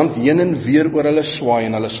sal my hand heen en weer oor hulle swaai,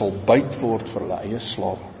 en hulle sal byt word vir hulle eie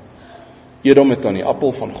slawe. Edom het aan die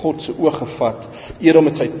appel van God se oog gevat, Edom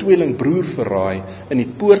het sy tweelingbroer verraai in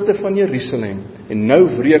die poorte van Jerusalem, en nou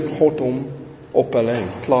wreek God hom op hulle en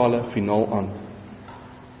kla hulle finaal aan.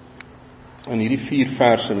 In hierdie 4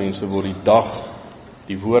 verse, mense, word die dag,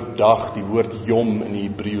 die woord yom in die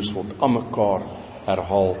Hebreëus word aan mekaar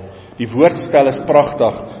herhaal. Die woordspel is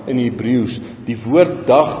pragtig in die Hebreëus. Die woord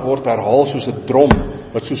dag word herhaal soos 'n drom,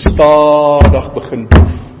 wat so stadig begin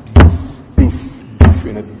doef,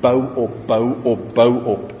 en dit bou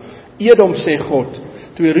op. Edom, sê God,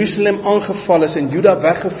 toe Jerusalem aangeval is en Juda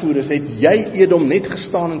weggevoer is, het jy, Edom, net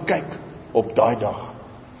gestaan en kyk op daai dag.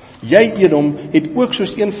 Jy, Edom, het ook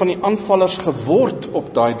soos een van die aanvallers geword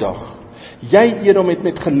op daai dag. Jy, Edom, het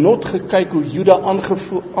met genot gekyk hoe Juda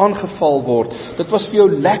aangeval word. Dit was vir jou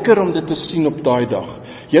lekker om dit te sien op daai dag.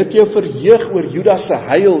 Jy het jou verheug oor Juda se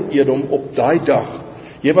heil, Edom, op daai dag.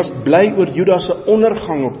 Jy was bly oor Juda se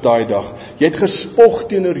ondergang op daai dag. Jy het gespog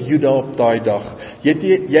teenoor Juda op daai dag. Jy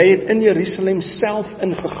het in Jerusalem self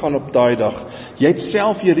ingegaan op daai dag. Jy het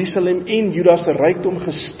self Jerusalem en Juda se rykdom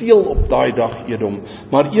gesteel op daai dag, Edom.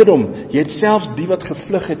 Maar Edom, jy het selfs die wat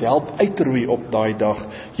gevlug het help uitroei op daai dag.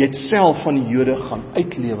 Jy het self van die Jode gaan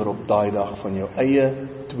uitlewer op daai dag van jou eie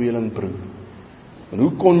tweelingbroer. En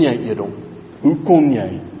hoe kon jy, Edom? Hoe kon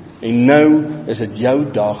jy En nou is dit jou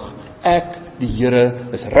dag. Ek, die Here,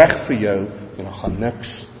 is reg vir jou en dan gaan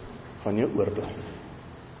niks van jou oorbly.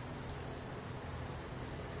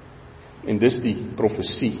 En dis die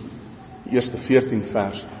profesie, die eerste 14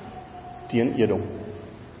 vers teen Edom.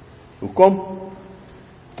 Hoekom?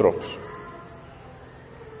 Trots.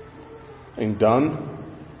 En dan,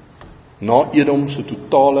 na Edom se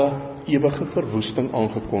totale ewige verwoesting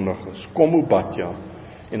aangekondig is, kom Obadja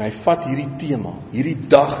en hy vat hierdie tema, hierdie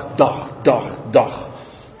dag.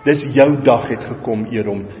 Dis jou dag het gekom,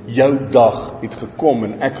 Edom. Jou dag het gekom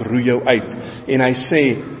en ek roei jou uit. En hy sê,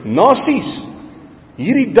 nasies,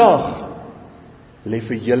 hierdie dag lê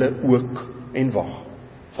vir julle ook en wag.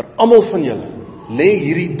 Vir almal van julle lê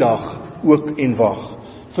hierdie dag ook en wag.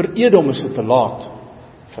 Vir Edom is dit te laat.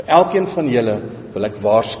 Vir elkeen van julle wil ek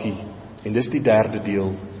waarsku. En dis die derde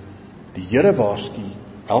deel. Die Here waarsku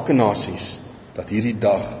elke nasies dat hierdie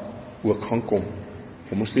dag ook gaan kom.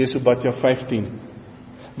 Kom ons lees Obadja 15.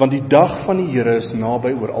 Want die dag van die Here is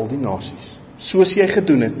naby oor al die nasies. Soos jy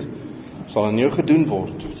gedoen het, sal aan jou gedoen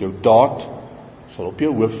word. Jou daad sal op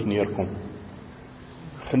jou hoof neerkom.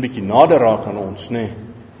 Begin bietjie nader raak aan ons, nê?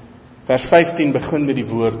 Vers 15 begin met die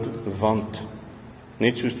woord want.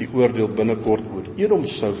 Net soos die oordeel binnekort oor Edom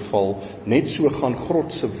sou val, net so gaan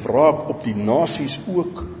God se wraak op die nasies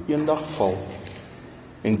ook eendag val.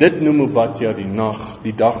 En dit noem Obadja die nag,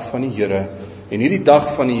 die dag van die Here. En hierdie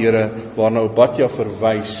dag van die Here, waarna Obadja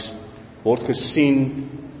verwys, word gesien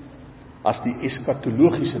as die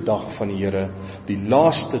eskatologiese dag van die Here, die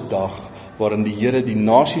laaste dag, waarin die Here die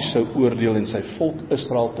nasies sou oordeel en sy volk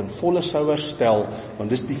Israel ten volle sou herstel,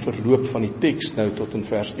 want dis die verloop van die teks nou tot in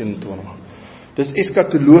vers 21. Dis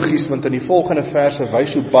eskatologies, want in die volgende verse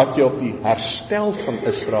wys Obadja op die herstel van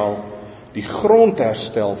Israel, die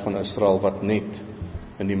grondherstel van Israel, wat net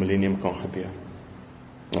in die millennium kan gebeur.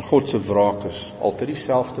 En God se wraak is altyd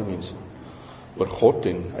dieselfde mense, oor God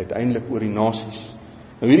en uiteindelik oor die nasies.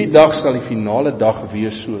 Nou hierdie dag sal die finale dag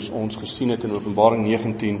wees, soos ons gesien het in Openbaring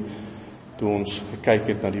 19, toe ons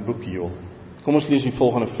gekyk het na die boek Deel. Kom ons lees die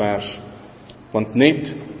volgende vers, want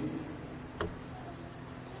net,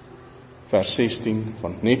 vers 16,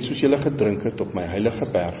 want net soos julle gedrink het op my heilige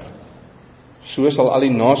berg, so sal al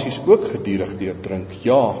die nasies ook gedurig deurdrink.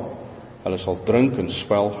 Ja, hulle sal drink en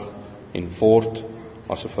swelg en word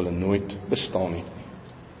asof hulle nooit bestaan het.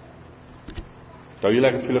 Nou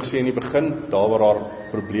julle, ek het vir julle gesê in die begin, daar waar daar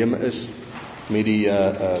probleme is met die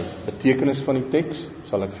betekenis van die teks,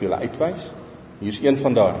 sal ek vir julle uitwys. Hier is een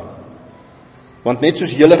van daai. Want net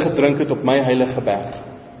soos julle gedrink het op my heilige berg.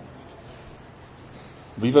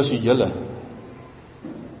 Wie was die julle?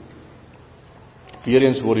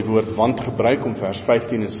 Weereens word die woord want gebruik om vers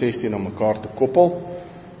 15 en 16 aan mekaar te koppel.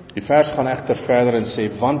 Die vers gaan egter verder en sê,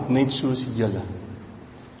 want net soos julle.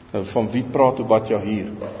 Nou, van wie praat Obadja hier?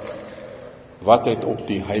 Wat het op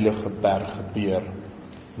die heilige berg gebeur?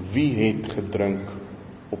 Wie het gedrink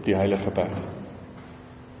op die heilige berg?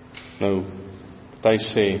 Nou, party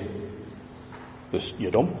sê, dis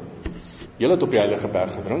Edom. Julle het op die heilige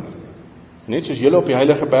berg gedrink. Net soos julle op die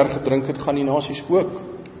heilige berg gedrink het, gaan die nasies ook.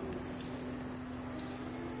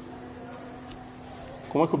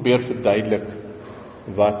 Kom ek probeer verduidelik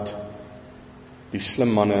wat die slim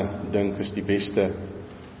manne dink is die beste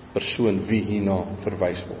persoon wie hierna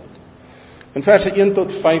verwys word. In verse 1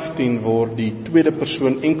 tot 15 word die tweede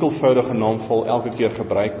persoon enkelvoudige naamval elke keer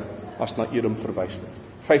gebruik as na Edom verwys word.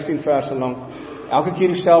 15 verse lang, elke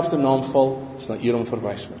keer dieselfde naamval as na Edom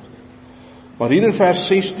verwys word. Maar hier in vers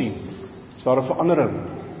 16 is daar 'n verandering.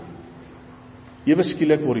 Ewe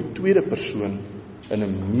skielik word die tweede persoon in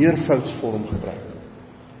 'n meervoudsvorm gebruik.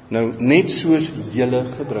 Nou, net soos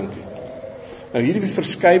julle gedrink het. Nou, hierdie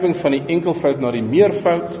verskywing van die enkelvoud na die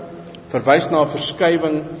meervoud verwys na 'n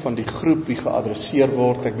verskywing van die groep wie geadresseer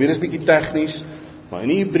word. Ek weet dit is bietjie tegnies, maar in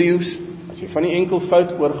die Hebreëus, as jy van die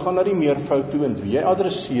enkelvoud oorgaan na die meervoud toe en wie jy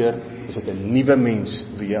adresseer, is dit 'n nuwe mens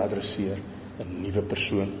wie jy adresseer, 'n nuwe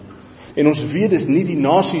persoon. En ons weet dis nie die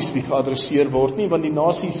nasies wie geadresseer word nie, want die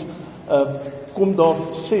nasies kom daar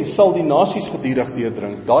sê, sal die nasies gedurig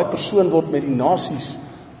deurdrink. Daai persoon word met die nasies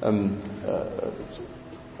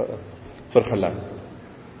vergelyk.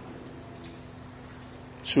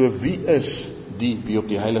 So wie is die wie op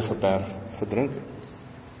die heilige berg gedrink het?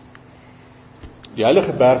 Die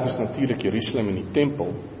heilige berg is natuurlik Jerusalem en die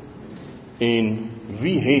tempel. En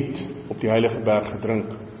wie het op die heilige berg gedrink?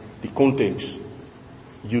 Die konteks,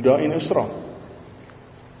 Juda en Israel.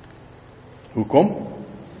 Hoekom?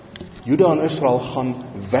 Juda en Israel gaan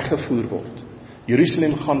weggevoer word.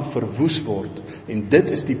 Jerusalem gaan verwoes word. En dit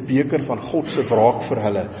is die beker van God se wraak vir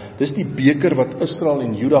hulle. Dis die beker wat Israel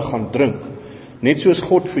en Juda gaan drink. Net soos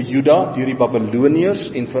God vir Juda deur die Babiloniërs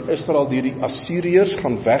en vir Israel deur die Assiriërs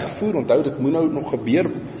gaan wegvoer, onthou dit moet nou nog gebeur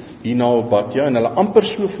hier na Obadja, en hulle amper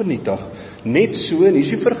so vernietig. Net so, en hier is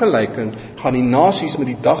die vergelyking, gaan die nasies met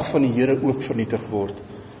die dag van die Here ook vernietig word,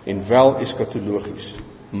 en wel eskatologies.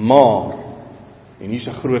 Maar, en hier is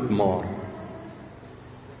 'n groot maar,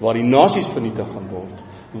 waar die nasies vernietig gaan word,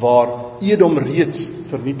 waar Edom reeds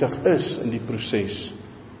vernietig is in die proses,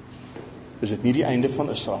 is dit nie die einde van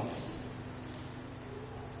Israel.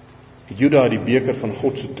 Juda het die beker van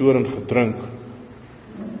God se toorn gedrink,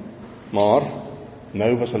 maar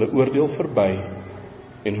nou was hulle oordeel verby.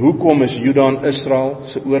 En hoekom is Juda en Israel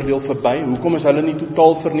se oordeel verby? Hoekom is hulle nie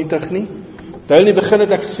totaal vernietig nie? Terwyl in die begin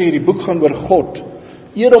het ek gesê, die boek gaan oor God.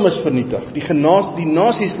 Edom is vernietig, die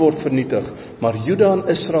nasies word vernietig, maar Juda en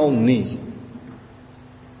Israel nie.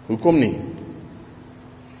 Hoekom nie?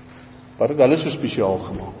 Wat het hulle so spesiaal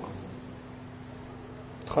gemaak?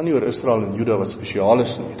 Het gaan nie oor Israel en Juda wat spesiaal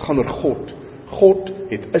is nie, het gaan oor God. God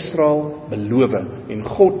het Israel beloof, en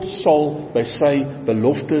God sal by sy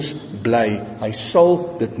beloftes bly. Hy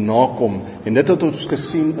sal dit nakom, en dit het ons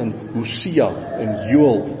gesien in Hosea, in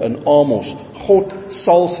Joel, in Amos. God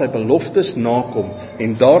sal sy beloftes nakom,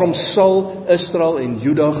 en daarom sal Israel en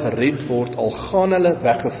Juda gered word, al gaan hulle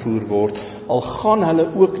weggevoer word, al gaan hulle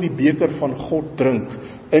ook die beker van God drink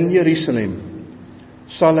in Jerusalem,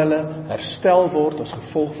 sal hulle herstel word as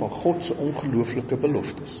gevolg van God se ongelooflike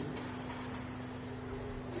beloftes.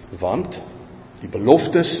 Want die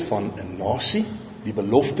beloftes van 'n nasie, die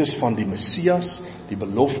beloftes van die Messias, die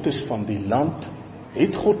beloftes van die land,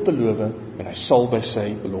 het God beloof, en hy sal by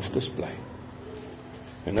sy beloftes bly.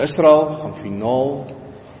 En Israel gaan finaal,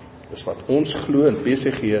 dis wat ons glo in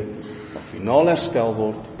PCG, gaan finaal herstel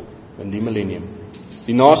word in die millennium.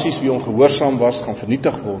 Die nasies wie ongehoorsaam was, gaan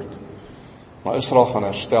vernietig word, maar Israel gaan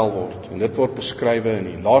herstel word, en dit word beskrywe in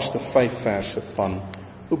die laaste 5 verse van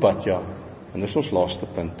Obadja. En dis ons laaste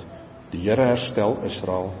punt. Die Here herstel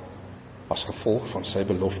Israel as gevolg van sy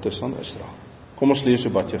beloftes aan Israel. Kom ons lees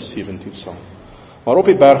Obadja 17 saam. Maar op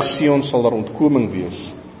die berg Sion sal daar ontkoming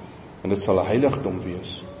wees, en dit sal 'n heiligdom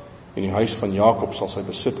wees, en die huis van Jakob sal sy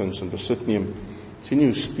besittings in besit neem. Sien jy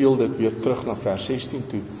hoe speel dit weer terug na vers 16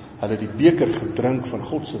 toe? Hulle het die beker gedrink van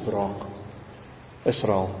God se wraak,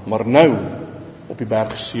 Israel, maar nou op die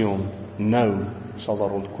berg Sion, nou sal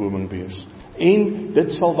daar ontkoming wees. En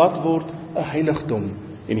dit sal wat word? 'n heiligdom,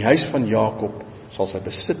 en die huis van Jakob sal sy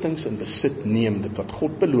besittings in besit neem, dit wat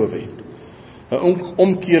God beloof het. 'n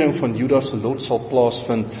omkering van Juda se lot sal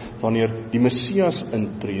plaasvind wanneer die Messias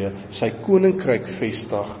intree, sy koninkryk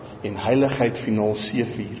vestig en heiligheid finaal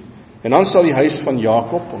seëvier. En dan sal die huis van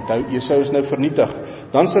Jakob, onthou Esau is nou vernietig,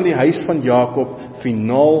 dan sal die huis van Jakob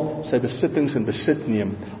finaal sy besittings in besit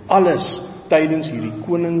neem. Alles tydens hierdie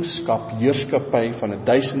koningskap, heerskappy van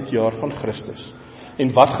 1000 jaar van Christus.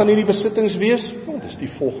 En wat gaan hierdie besittings wees? Dis die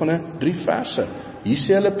volgende 3 verse. Hier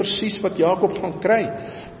sê hulle presies wat Jakob gaan kry.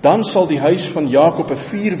 Dan sal die huis van Jakob 'n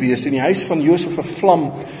vuur wees, en die huis van Josef 'n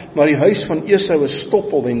vlam, maar die huis van Esau 'n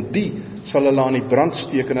stoppel, en die sal hulle aan die brand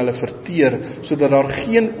steek en hulle verteer, sodat daar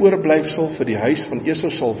geen oorblyfsel vir die huis van Esau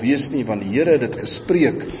sal wees nie, want die Here het dit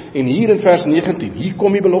gespreek. En hier in vers 19, hier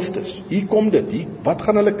kom die beloftes, hier kom dit, wat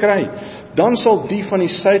gaan hulle kry? Dan sal die van die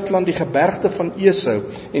suidland die gebergte van Esau,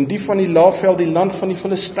 en die van die laafveld die land van die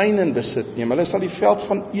Filistyne in besit neem. Hulle sal die veld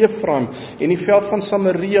van Efraim, en die veld van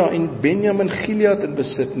Samaria, en Benjamin Gilead in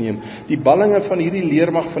besit neem. Die ballinge van hierdie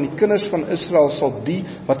leermag van die kinders van Israel sal die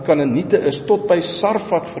wat Kanaaniete is, tot by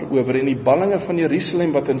Sarfat verower, en die ballinge van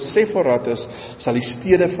Jerusalem wat in Sephorat is, sal die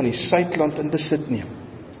stede van die suidland in besit neem.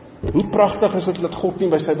 Hoe pragtig is dit dat God nie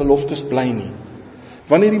by sy beloftes bly nie.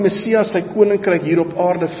 Wanneer die Messias sy koninkryk hier op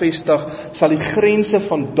aarde vestig, sal die grense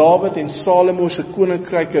van Dawid en Salomo se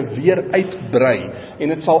koninkryke weer uitbrei, en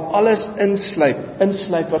dit sal alles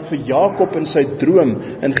insluit wat vir Jakob in sy droom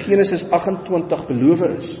in Genesis 28 beloof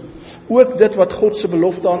is. Ook dit wat God se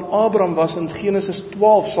belofte aan Abraham was in Genesis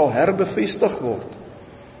 12 sal herbevestig word.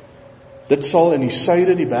 Dit sal in die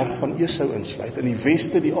suide die berg van Esau insluit, in die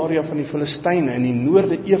weste die area van die Filistyne, in die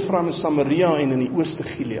noorde Efraim en Samaria, en in die ooste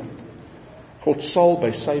Gilead. God sal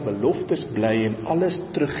by sy beloftes bly en alles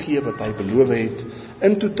teruggee wat hy beloof het,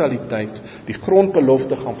 in totaliteit. Die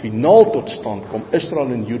grondbelofte gaan finaal tot stand kom,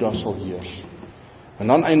 Israel en Juda sal heers. En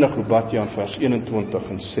dan eindig Obadja in vers 21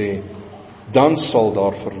 en sê, dan sal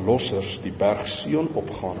daar verlossers die berg Sion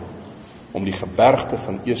opgaan, om die gebergte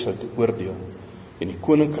van Esau te oordeel, en die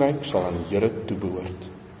koninkryk sal aan die Here toebehoort.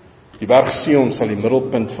 Die berg Sion sal die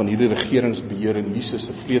middelpunt van hierdie regeringsbeheer in Jesus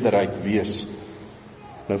se vrederyk wees.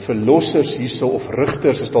 Nou verlossers hierso, of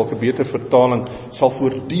rigters is dalk 'n beter vertaling, sal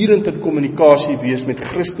voortdurend in kommunikasie wees met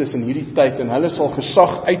Christus in hierdie tyd, en hulle sal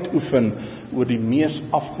gesag uitoefen oor die mees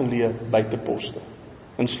afgeleë buiteposte,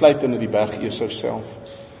 insluitend in die berg Esau self.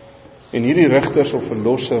 En hierdie rigters of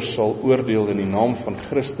verlossers sal oordeel in die naam van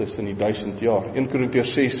Christus in die 1000 jaar. 1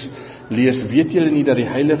 Korintiërs 6 lees, weet julle nie dat die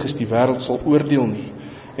heiliges die wêreld sal oordeel nie?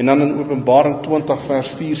 En dan in Openbaring 20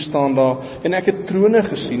 vers 4 staan daar, en ek het trone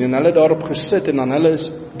gesien, en hulle daarop gesit, en aan hulle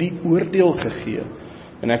is die oordeel gegee.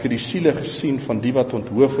 En ek het die siele gesien van die wat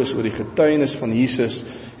onthoof is oor die getuienis van Jesus,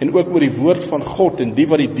 en ook oor die woord van God, en die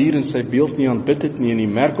wat die dier in sy beeld nie aanbid het nie, en die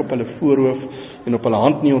merk op hulle voorhoof, en op hulle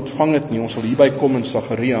hand nie ontvang het nie. Ons sal hierby kom in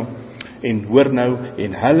Sagaria, en hoor nou,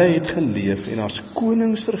 en hulle het geleef, en as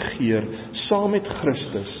konings regeer, saam met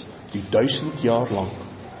Christus, die 1000 jaar lang.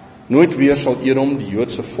 Nooit weer sal Edom die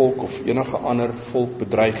Joodse volk of enige ander volk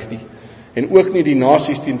bedreig nie, en ook nie die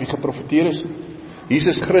nasies teen wie geprofeteer is.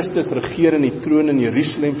 Jesus Christus regeer in die troon in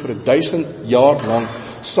Jerusalem vir 1000 jaar lang,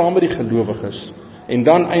 saam met die gelowiges, en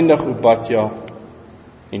dan eindig Obadja,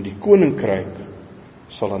 en die koninkryk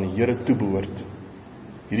sal aan die Here toebehoort.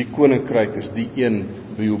 Hierdie koninkryk is die een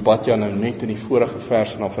wie Obadja nou net in die vorige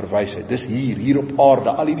vers na verwys het. Dis hier op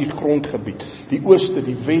aarde, al hierdie grondgebied, die ooste,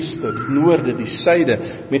 die weste, die noorde, die suide,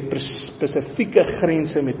 met spesifieke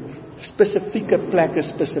grense, met spesifieke plekke,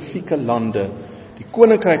 spesifieke lande. Die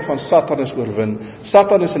koninkryk van Satan is oorwin.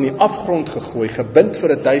 Satan is in die afgrond gegooi, gebind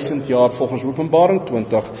vir 1000 jaar volgens Openbaring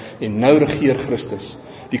 20, en nou regeer Christus.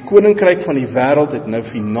 Die koninkryk van die wêreld het nou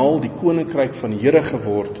finaal die koninkryk van die Here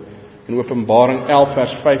geword. In Openbaring 11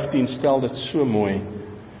 vers 15 stel dit so mooi.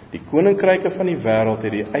 Die koninkryke van die wêreld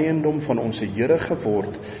het die eiendom van ons Here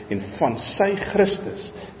geword, en van sy Christus,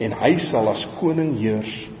 en hy sal as koning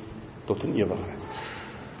heers tot in ewigheid.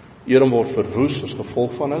 Edom word verwoes as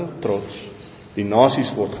gevolg van hulle trots. Die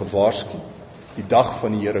nasies word gewaarsku, die dag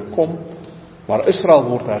van die Here kom, maar Israel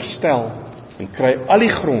word herstel, en kry al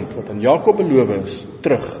die grond wat aan Jakob beloof is,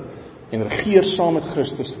 terug, en regeer saam met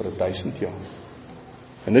Christus vir 1000 jaar.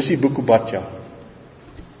 En dis die boek Obadja.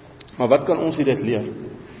 Maar wat kan ons hieruit leer?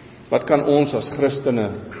 Wat kan ons as Christene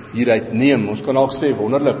hieruit neem? Ons kan ook sê,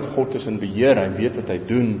 wonderlik, God is in beheer, hy weet wat hy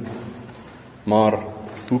doen, maar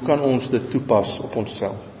hoe kan ons dit toepas op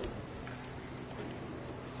onsself?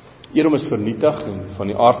 Edom is vernietig en van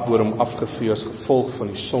die aardbodem afgevee as gevolg van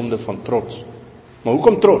die sonde van trots. Maar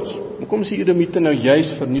hoekom trots? Hoekom is die Edomiete nou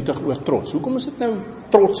juist vernietig oor trots? Hoekom is dit nou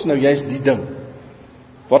trots nou juist die ding?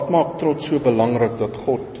 Wat maak trots so belangrik dat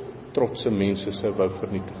God trotse mense sou wou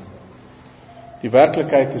vernietig? Die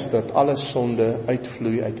werklikheid is dat alle sonde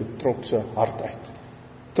uitvloei uit 'n trotse hart uit.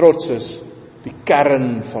 Trots is die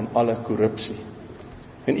kern van alle korrupsie.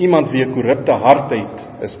 En iemand wie 'n korrupte hart het,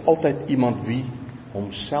 is altyd iemand wie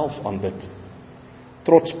homself aanbid.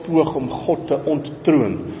 Trots poog om God te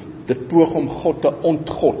onttroon. Dit poog om God te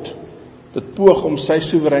ontgod. Dit poog om sy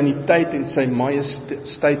soewereiniteit en sy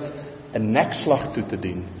majesteit 'n nekslag toe te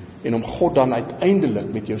dien, en om God dan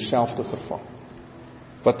uiteindelik met jouself te vervang.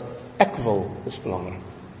 Wat ek wil is belangrik.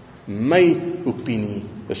 My opinie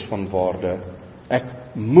is van waarde. Ek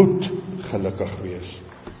moet gelukkig wees.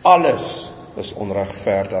 Alles is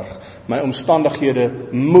onregverdig. My omstandighede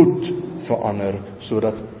moet verander,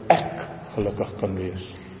 sodat ek gelukkig kan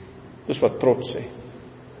wees. Dis wat trots sê.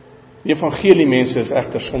 Die evangelie mense is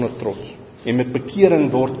egter sonder trots, en met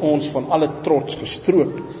bekering word ons van alle trots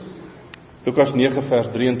gestroop. Lukas 9 vers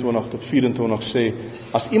 23 tot 24 sê,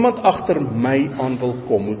 as iemand agter my aan wil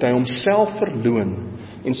kom, moet hy homself verloon,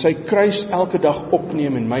 en sy kruis elke dag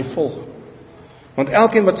opneem en my volg. Want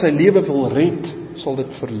elkeen wat sy lewe wil red, sal dit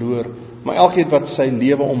verloor, maar elkeen wat sy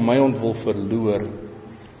lewe om my wil verloor,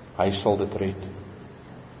 hy sal dit red.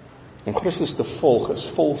 Om Christus te volg is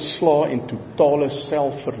volslaa en totale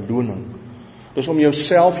selfverloning. Dis om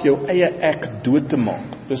jouself, jou eie ek dood te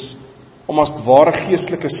maak. Dis om as ware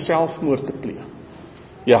geestelike selfmoord te pleeg.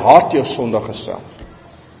 Jy haat jou sondige self.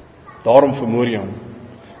 Daarom vermoor jy hom.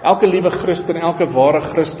 Elke liewe Christen, elke ware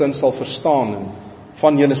Christen sal verstaan, en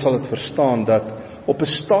van julle sal dit verstaan, dat op 'n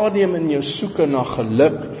stadium in jou soeke na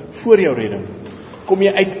geluk voor jou redding, kom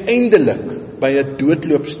jy uiteindelik by 'n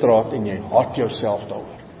doodloopstraat en jy haat jouself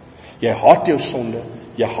daaroor. Jy haat jou sonde,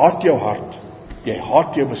 jy haat jou hart, jy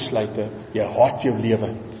haat jou besluite, jy haat jou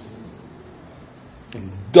lewe.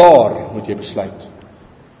 En daar moet jy besluit,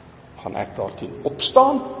 gaan ek daarteen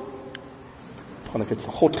opstaan, gaan ek dit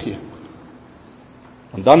vir God gee.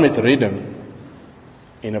 En dan met redding,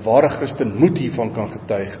 en 'n ware Christen moet hiervan kan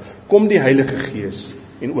getuig, kom die Heilige Gees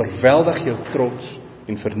en oorweldig jou trots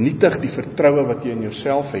en vernietig die vertroue wat jy in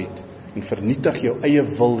jouself het en vernietig jou eie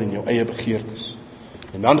wil en jou eie begeertes.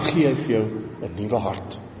 En dan gee hy vir jou 'n nuwe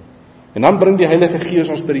hart. En dan bring die Heilige Gees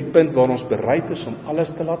ons by die punt waar ons bereid is om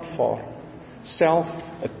alles te laat vaar, self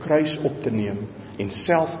 'n kruis op te neem en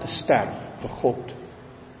self te sterf vir God,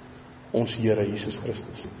 ons Here Jesus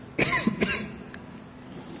Christus.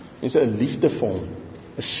 Mense, 'n liefde vir hom,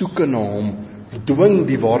 'n soeke na hom, dwing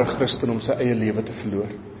die ware Christen om sy eie lewe te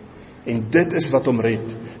verloor. En dit is wat hom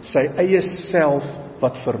red. Sy eie self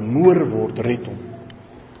wat vermoor word, red hom.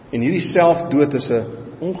 En hierdie selfdood is 'n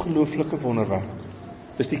ongelooflike wonderwerk.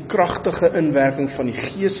 Dis die kragtige inwerking van die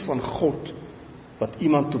Gees van God wat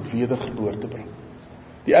iemand tot wedergeboorte bring.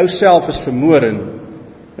 Die ou self is vermoor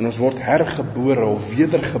en ons word hergebore of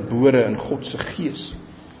wedergebore in God se Gees.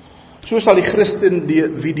 So sal die Christen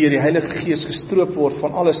wie deur die Heilige Gees gestroop word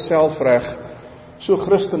van alle selfreg, so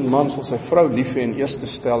Christen man sal sy vrou lief hê en eerste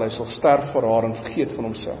stel, hy sal sterf vir haar en vergeet van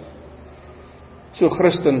homself. So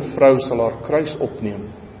Christen vrou sal haar kruis opneem,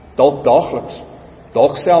 dalk daagliks,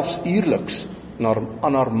 dalk selfs uurliks,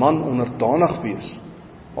 aan haar man onderdanig wees,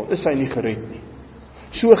 al is hy nie gered nie.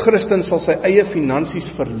 So Christen sal sy eie finansies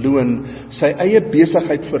verloon, sy eie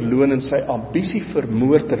besigheid verloon en sy ambisie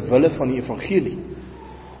vermoor ter wille van die evangelie.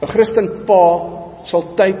 'n Christen pa sal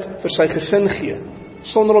tyd vir sy gesin gee,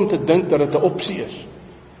 sonder om te dink dat dit 'n opsie is.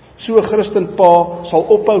 So 'n Christen pa sal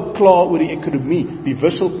ophou kla oor die ekonomie, die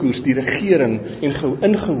wisselkoers, die regering en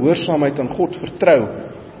in gehoorsaamheid aan God vertrou,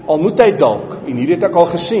 al moet hy dalk, en hier het ek al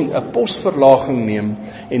gesien, 'n posverlaging neem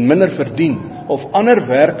en minder verdien, of ander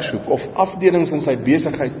werk soek, of afdelings in sy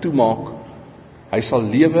besigheid toemaak. Hy sal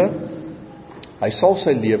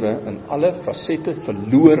sy lewe in alle fasette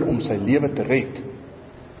verloor om sy lewe te red.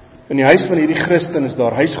 In die huis van hierdie Christen is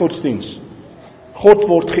daar huisgodsdiens. God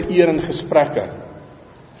word geëer in gesprekke.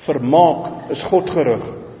 Vermaak is God gerig.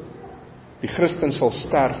 Die Christen sal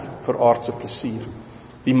sterf vir aardse plesier.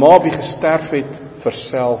 Die ma wie gesterf het vir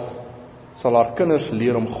self, sal haar kinders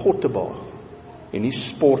leer om God te behaag, en nie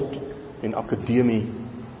sport en akademie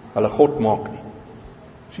hulle God maak nie.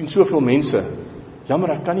 Sien soveel mense,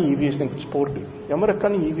 jammer ek kan nie hier wees nie, ek moet sport doen. Jammer ek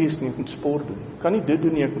kan nie hier wees nie, ek moet sport doen. Ek kan nie dit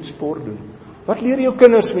doen nie, ek moet sport doen. Wat leer jou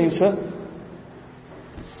kinders, mense?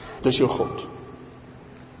 Dis jou God.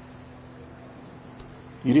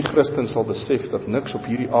 Hierdie Christen sal besef dat niks op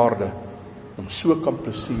hierdie aarde om so kan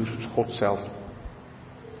plesier soos God self.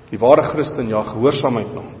 Die ware Christen ja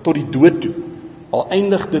gehoorsaamheid na, tot die dood toe, al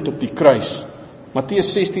eindig dit op die kruis.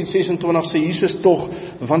 Matteus 16:26 sê Jesus tog,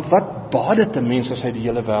 want wat baat dit 'n mens as hy die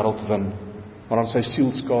hele wêreld win, maar aan sy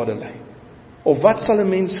siel skade ly? Of wat sal 'n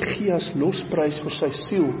mens gee as losprys vir sy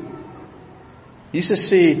siel?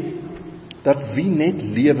 Jesus sê dat wie net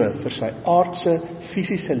lewe vir sy aardse,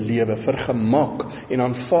 fisiese lewe, vir gemak en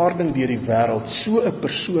aanvaarding deur die wêreld, so 'n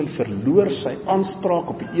persoon verloor sy aanspraak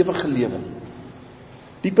op die ewige lewe.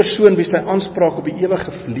 Die persoon wie sy aanspraak op die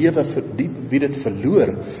ewige lewe verdiep, wie dit verloor,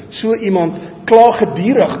 so iemand kla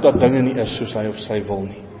gedurig dat dinge nie is soos hy of sy wil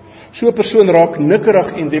nie. So 'n persoon raak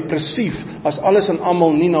nikkerig en depressief as alles en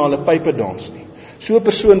almal nie na hulle pype dans nie. So 'n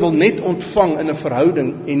persoon wil net ontvang in 'n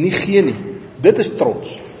verhouding en nie gee nie. Dit is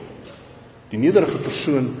trots. Die nederige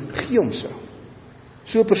persoon gee homself.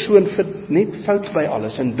 So 'n persoon vind net fout by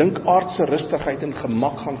alles en dink aardse rustigheid en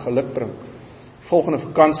gemak gaan geluk bring. Volgende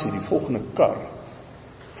vakansie, die volgende kar,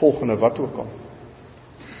 volgende wat ook al.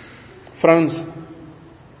 Vrouens,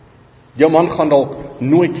 jou man gaan dalk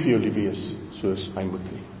nooit vir jou lief wees soos hy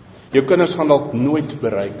moet nie. Jou kinders gaan dalk nooit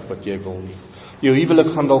bereik wat jy wil nie. Jou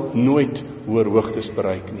huwelik gaan dalk nooit hoër hoogtes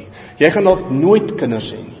bereik nie. Jy gaan dalk nooit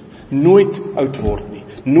kinders hê nie, nooit oud word nie,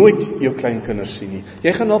 nooit jou kleinkinders sien nie.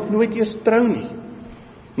 Jy gaan dalk nooit eers trou nie.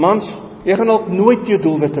 Mans, jy gaan dalk nooit jou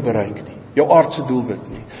doelwitte bereik nie, jou aardse doelwit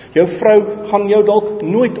nie. Jou vrou gaan jou dalk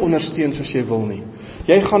nooit ondersteun soos jy wil nie.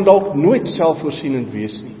 Jy gaan dalk nooit selfvoorsienend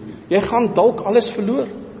wees nie. Jy gaan dalk alles verloor.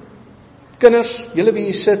 Kinders, julle wie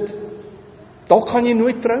jy sit, dalk gaan jy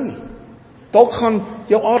nooit trou nie. Dalk gaan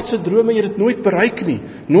jou aardse drome jy dit nooit bereik nie,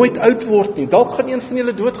 nooit oud word nie. Dalk gaan een van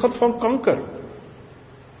julle doodgaan van kanker.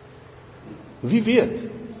 Wie weet?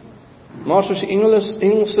 Maar soos die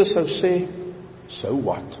Engelse sou sê, so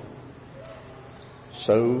what?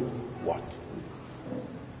 So what?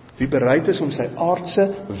 Wie bereid is om sy aardse,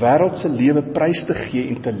 wêreldse lewe prys te gee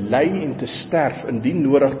en te ly en te sterf, indien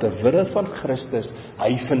nodig te wille van Christus,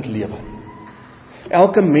 hy vind lewe.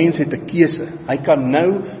 Elke mens het 'n keuse. Hy kan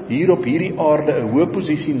nou hier op hierdie aarde 'n hoë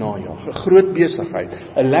posisie najag, 'n groot besigheid,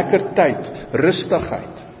 'n lekker tyd,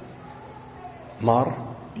 rustigheid, maar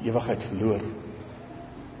die ewigheid verloor.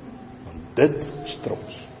 Want dit is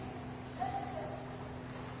trots.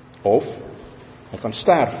 Of hy kan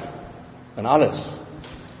sterf in alles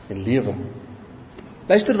en lewe.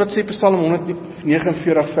 Luister wat sê Psalm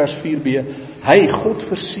 149 vers 4b. Hy, God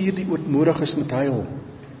versier die ootmoediges met heil.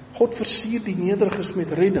 God versier die nederiges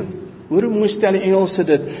met redding. Hoor hoe mooi stel die Engelse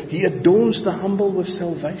dit, He adorns the humble with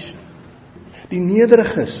salvation. Die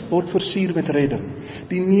nederiges word versier met redding.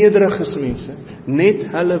 Die nederiges mense, net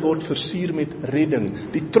hulle word versier met redding.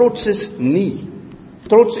 Die trots is nie.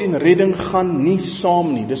 Trots en redding gaan nie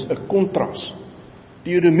saam nie, dis 'n kontras.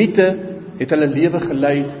 Die Edomiete het hulle lewe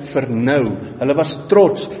gelei vir nou. Hulle was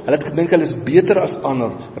trots, hulle het gedink hulle is beter as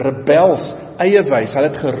ander, rebels, eiewys, hulle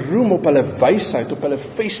het geroem op hulle wysheid, op hulle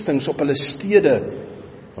vestings, op hulle stede.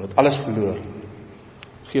 Hulle het alles verloor.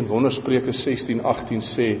 Geen wonder Spreuke 16:18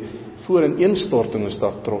 sê, voor 'n ineenstorting is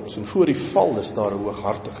daar trots, en voor die val is daar 'n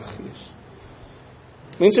hooghartige gees.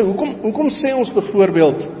 Mense, hoekom sê ons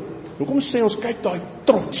byvoorbeeld, hoekom sê ons, kyk daai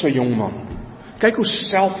trotse jong man, kyk hoe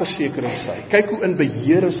selfverseker is hy, kyk hoe in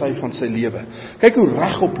beheer is hy van sy lewe, kyk hoe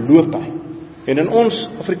regop loop hy, en in ons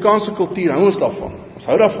Afrikaanse kultuur hou ons daarvan, ons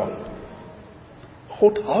hou daarvan.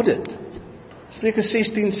 God hou dit. Spreuke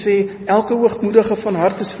 16 sê, elke hoogmoedige van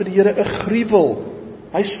hart is vir die Here 'n gruwel.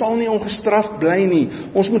 Hy sal nie ongestraf bly nie.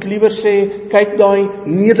 Ons moet liewer sê, kyk daai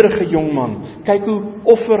nederige jongman, kyk hoe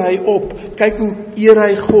offer hy op, kyk hoe eer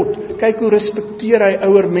hy God, kyk hoe respekteer hy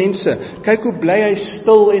ouer mense, kyk hoe bly hy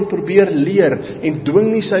stil en probeer leer, en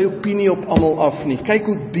dwing nie sy opinie op almal af nie, kyk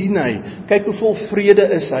hoe dien hy, kyk hoe vol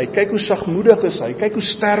vrede is hy, kyk hoe sagmoedig is hy, kyk hoe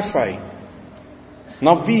sterf hy.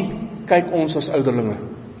 Na wie kyk ons as ouderlinge?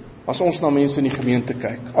 As ons na mense in die gemeente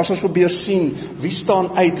kyk, as ons probeer sien, wie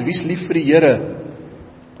staan uit, wie is lief vir die Here?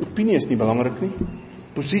 Opinie is nie belangrik nie,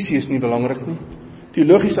 posisie is nie belangrik nie,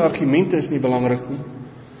 teologiese argumente is nie belangrik nie.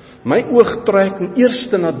 My oog trek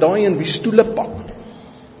eerste na daai en wie stoele pak,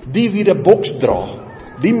 die wie die boks dra,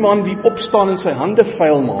 die man wie opstaan en sy hande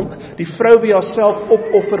vuil maak, die vrou wie haarself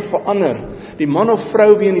opoffer vir ander, die man of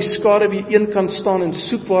vrou wie in die skare wie een kan staan en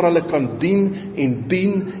soek waar hulle kan dien en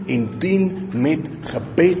dien en dien met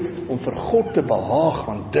gebed om vir God te behaag,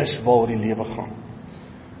 want dis waar die lewe gaan.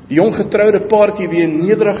 Die jong getroude paartjie wie in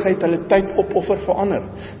nederigheid hulle tyd opoffer vir ander.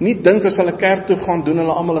 Nie dink as hulle kerk toe gaan, doen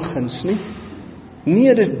hulle almal 'n guns nie.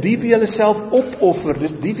 Nee, dis die wie hulle self opoffer,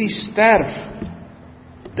 dis die wie sterf.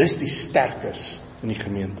 Dis die sterkes in die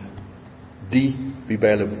gemeente. Die wie by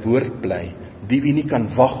hulle woord bly, die wie nie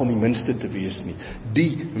kan wag om die minste te wees nie,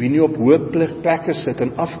 die wie nie op hoë plekke sit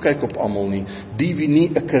en afkyk op almal nie, die wie nie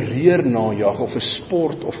 'n karier najag of 'n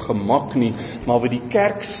sport of gemak nie, maar wie die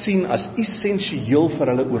kerk sien as essensieel vir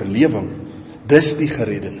hulle oorlewing. Dis die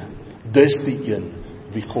gereddene, dis die een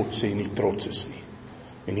wie God sê nie trots is nie.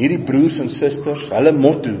 En hierdie broers en susters, hulle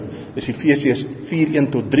motto is Efesiërs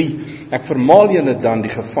 4:1-3. Ek vermaal julle dan, die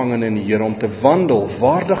gevangene in die Here, om te wandel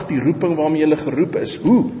waardig die roeping waarmee julle geroep is.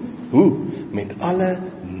 Hoe? Met alle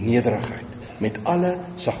nederigheid, met alle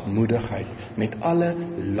sagmoedigheid, met alle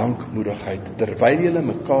lankmoedigheid, terwyl julle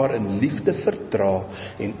mekaar in liefde verdra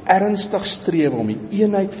en ernstig streef om die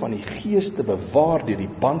eenheid van die Gees te bewaar deur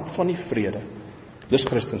die band van die vrede. Dis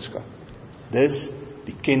Christendom. Dis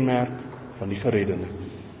die kenmerk van die gereddene.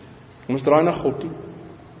 Ons draai na God toe.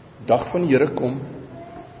 Dag van die Here kom.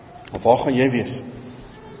 Of waar gaan jy wees?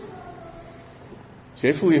 As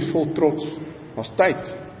jy voel jy is vol trots, daar's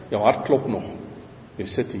tyd. Jou hart klop nog. Jy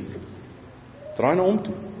sit hier. Draai na hom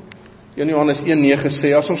toe. 1 Johannes 1:9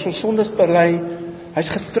 sê, as ons sondes bely, hy's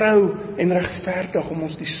getrou en regverdig om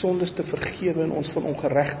ons die sondes te vergewe en ons van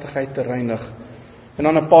ongeregtigheid te reinig. En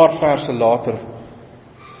dan 'n paar verse later,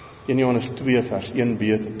 1 Johannes 2 vers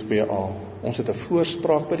 1b tot 2a. Ons het 'n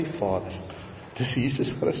voorspraak by die Vader. Dis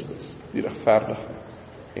Jesus Christus, die regverdige.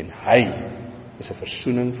 En hy is 'n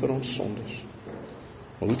versoening vir ons sondes.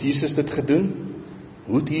 Hoe het Jesus dit gedoen?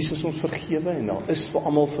 Hoe het Jesus ons vergewe en daar is vir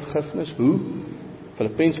almal vergifnis? Hoe?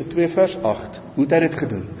 Filippense 2 vers 8. Hoe het hy dit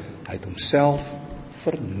gedoen? Hy het homself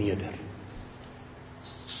verneder.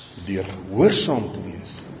 Deur gehoorsaam te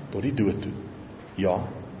wees tot die dood toe. Ja,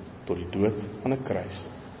 tot die dood aan 'n kruis.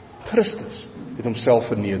 Christus het homself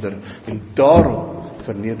verneder en daarom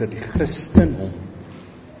verneder die Christen hom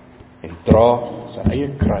en dra sy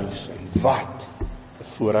eie kruis en wat 'n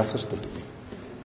voorreg is dit nie.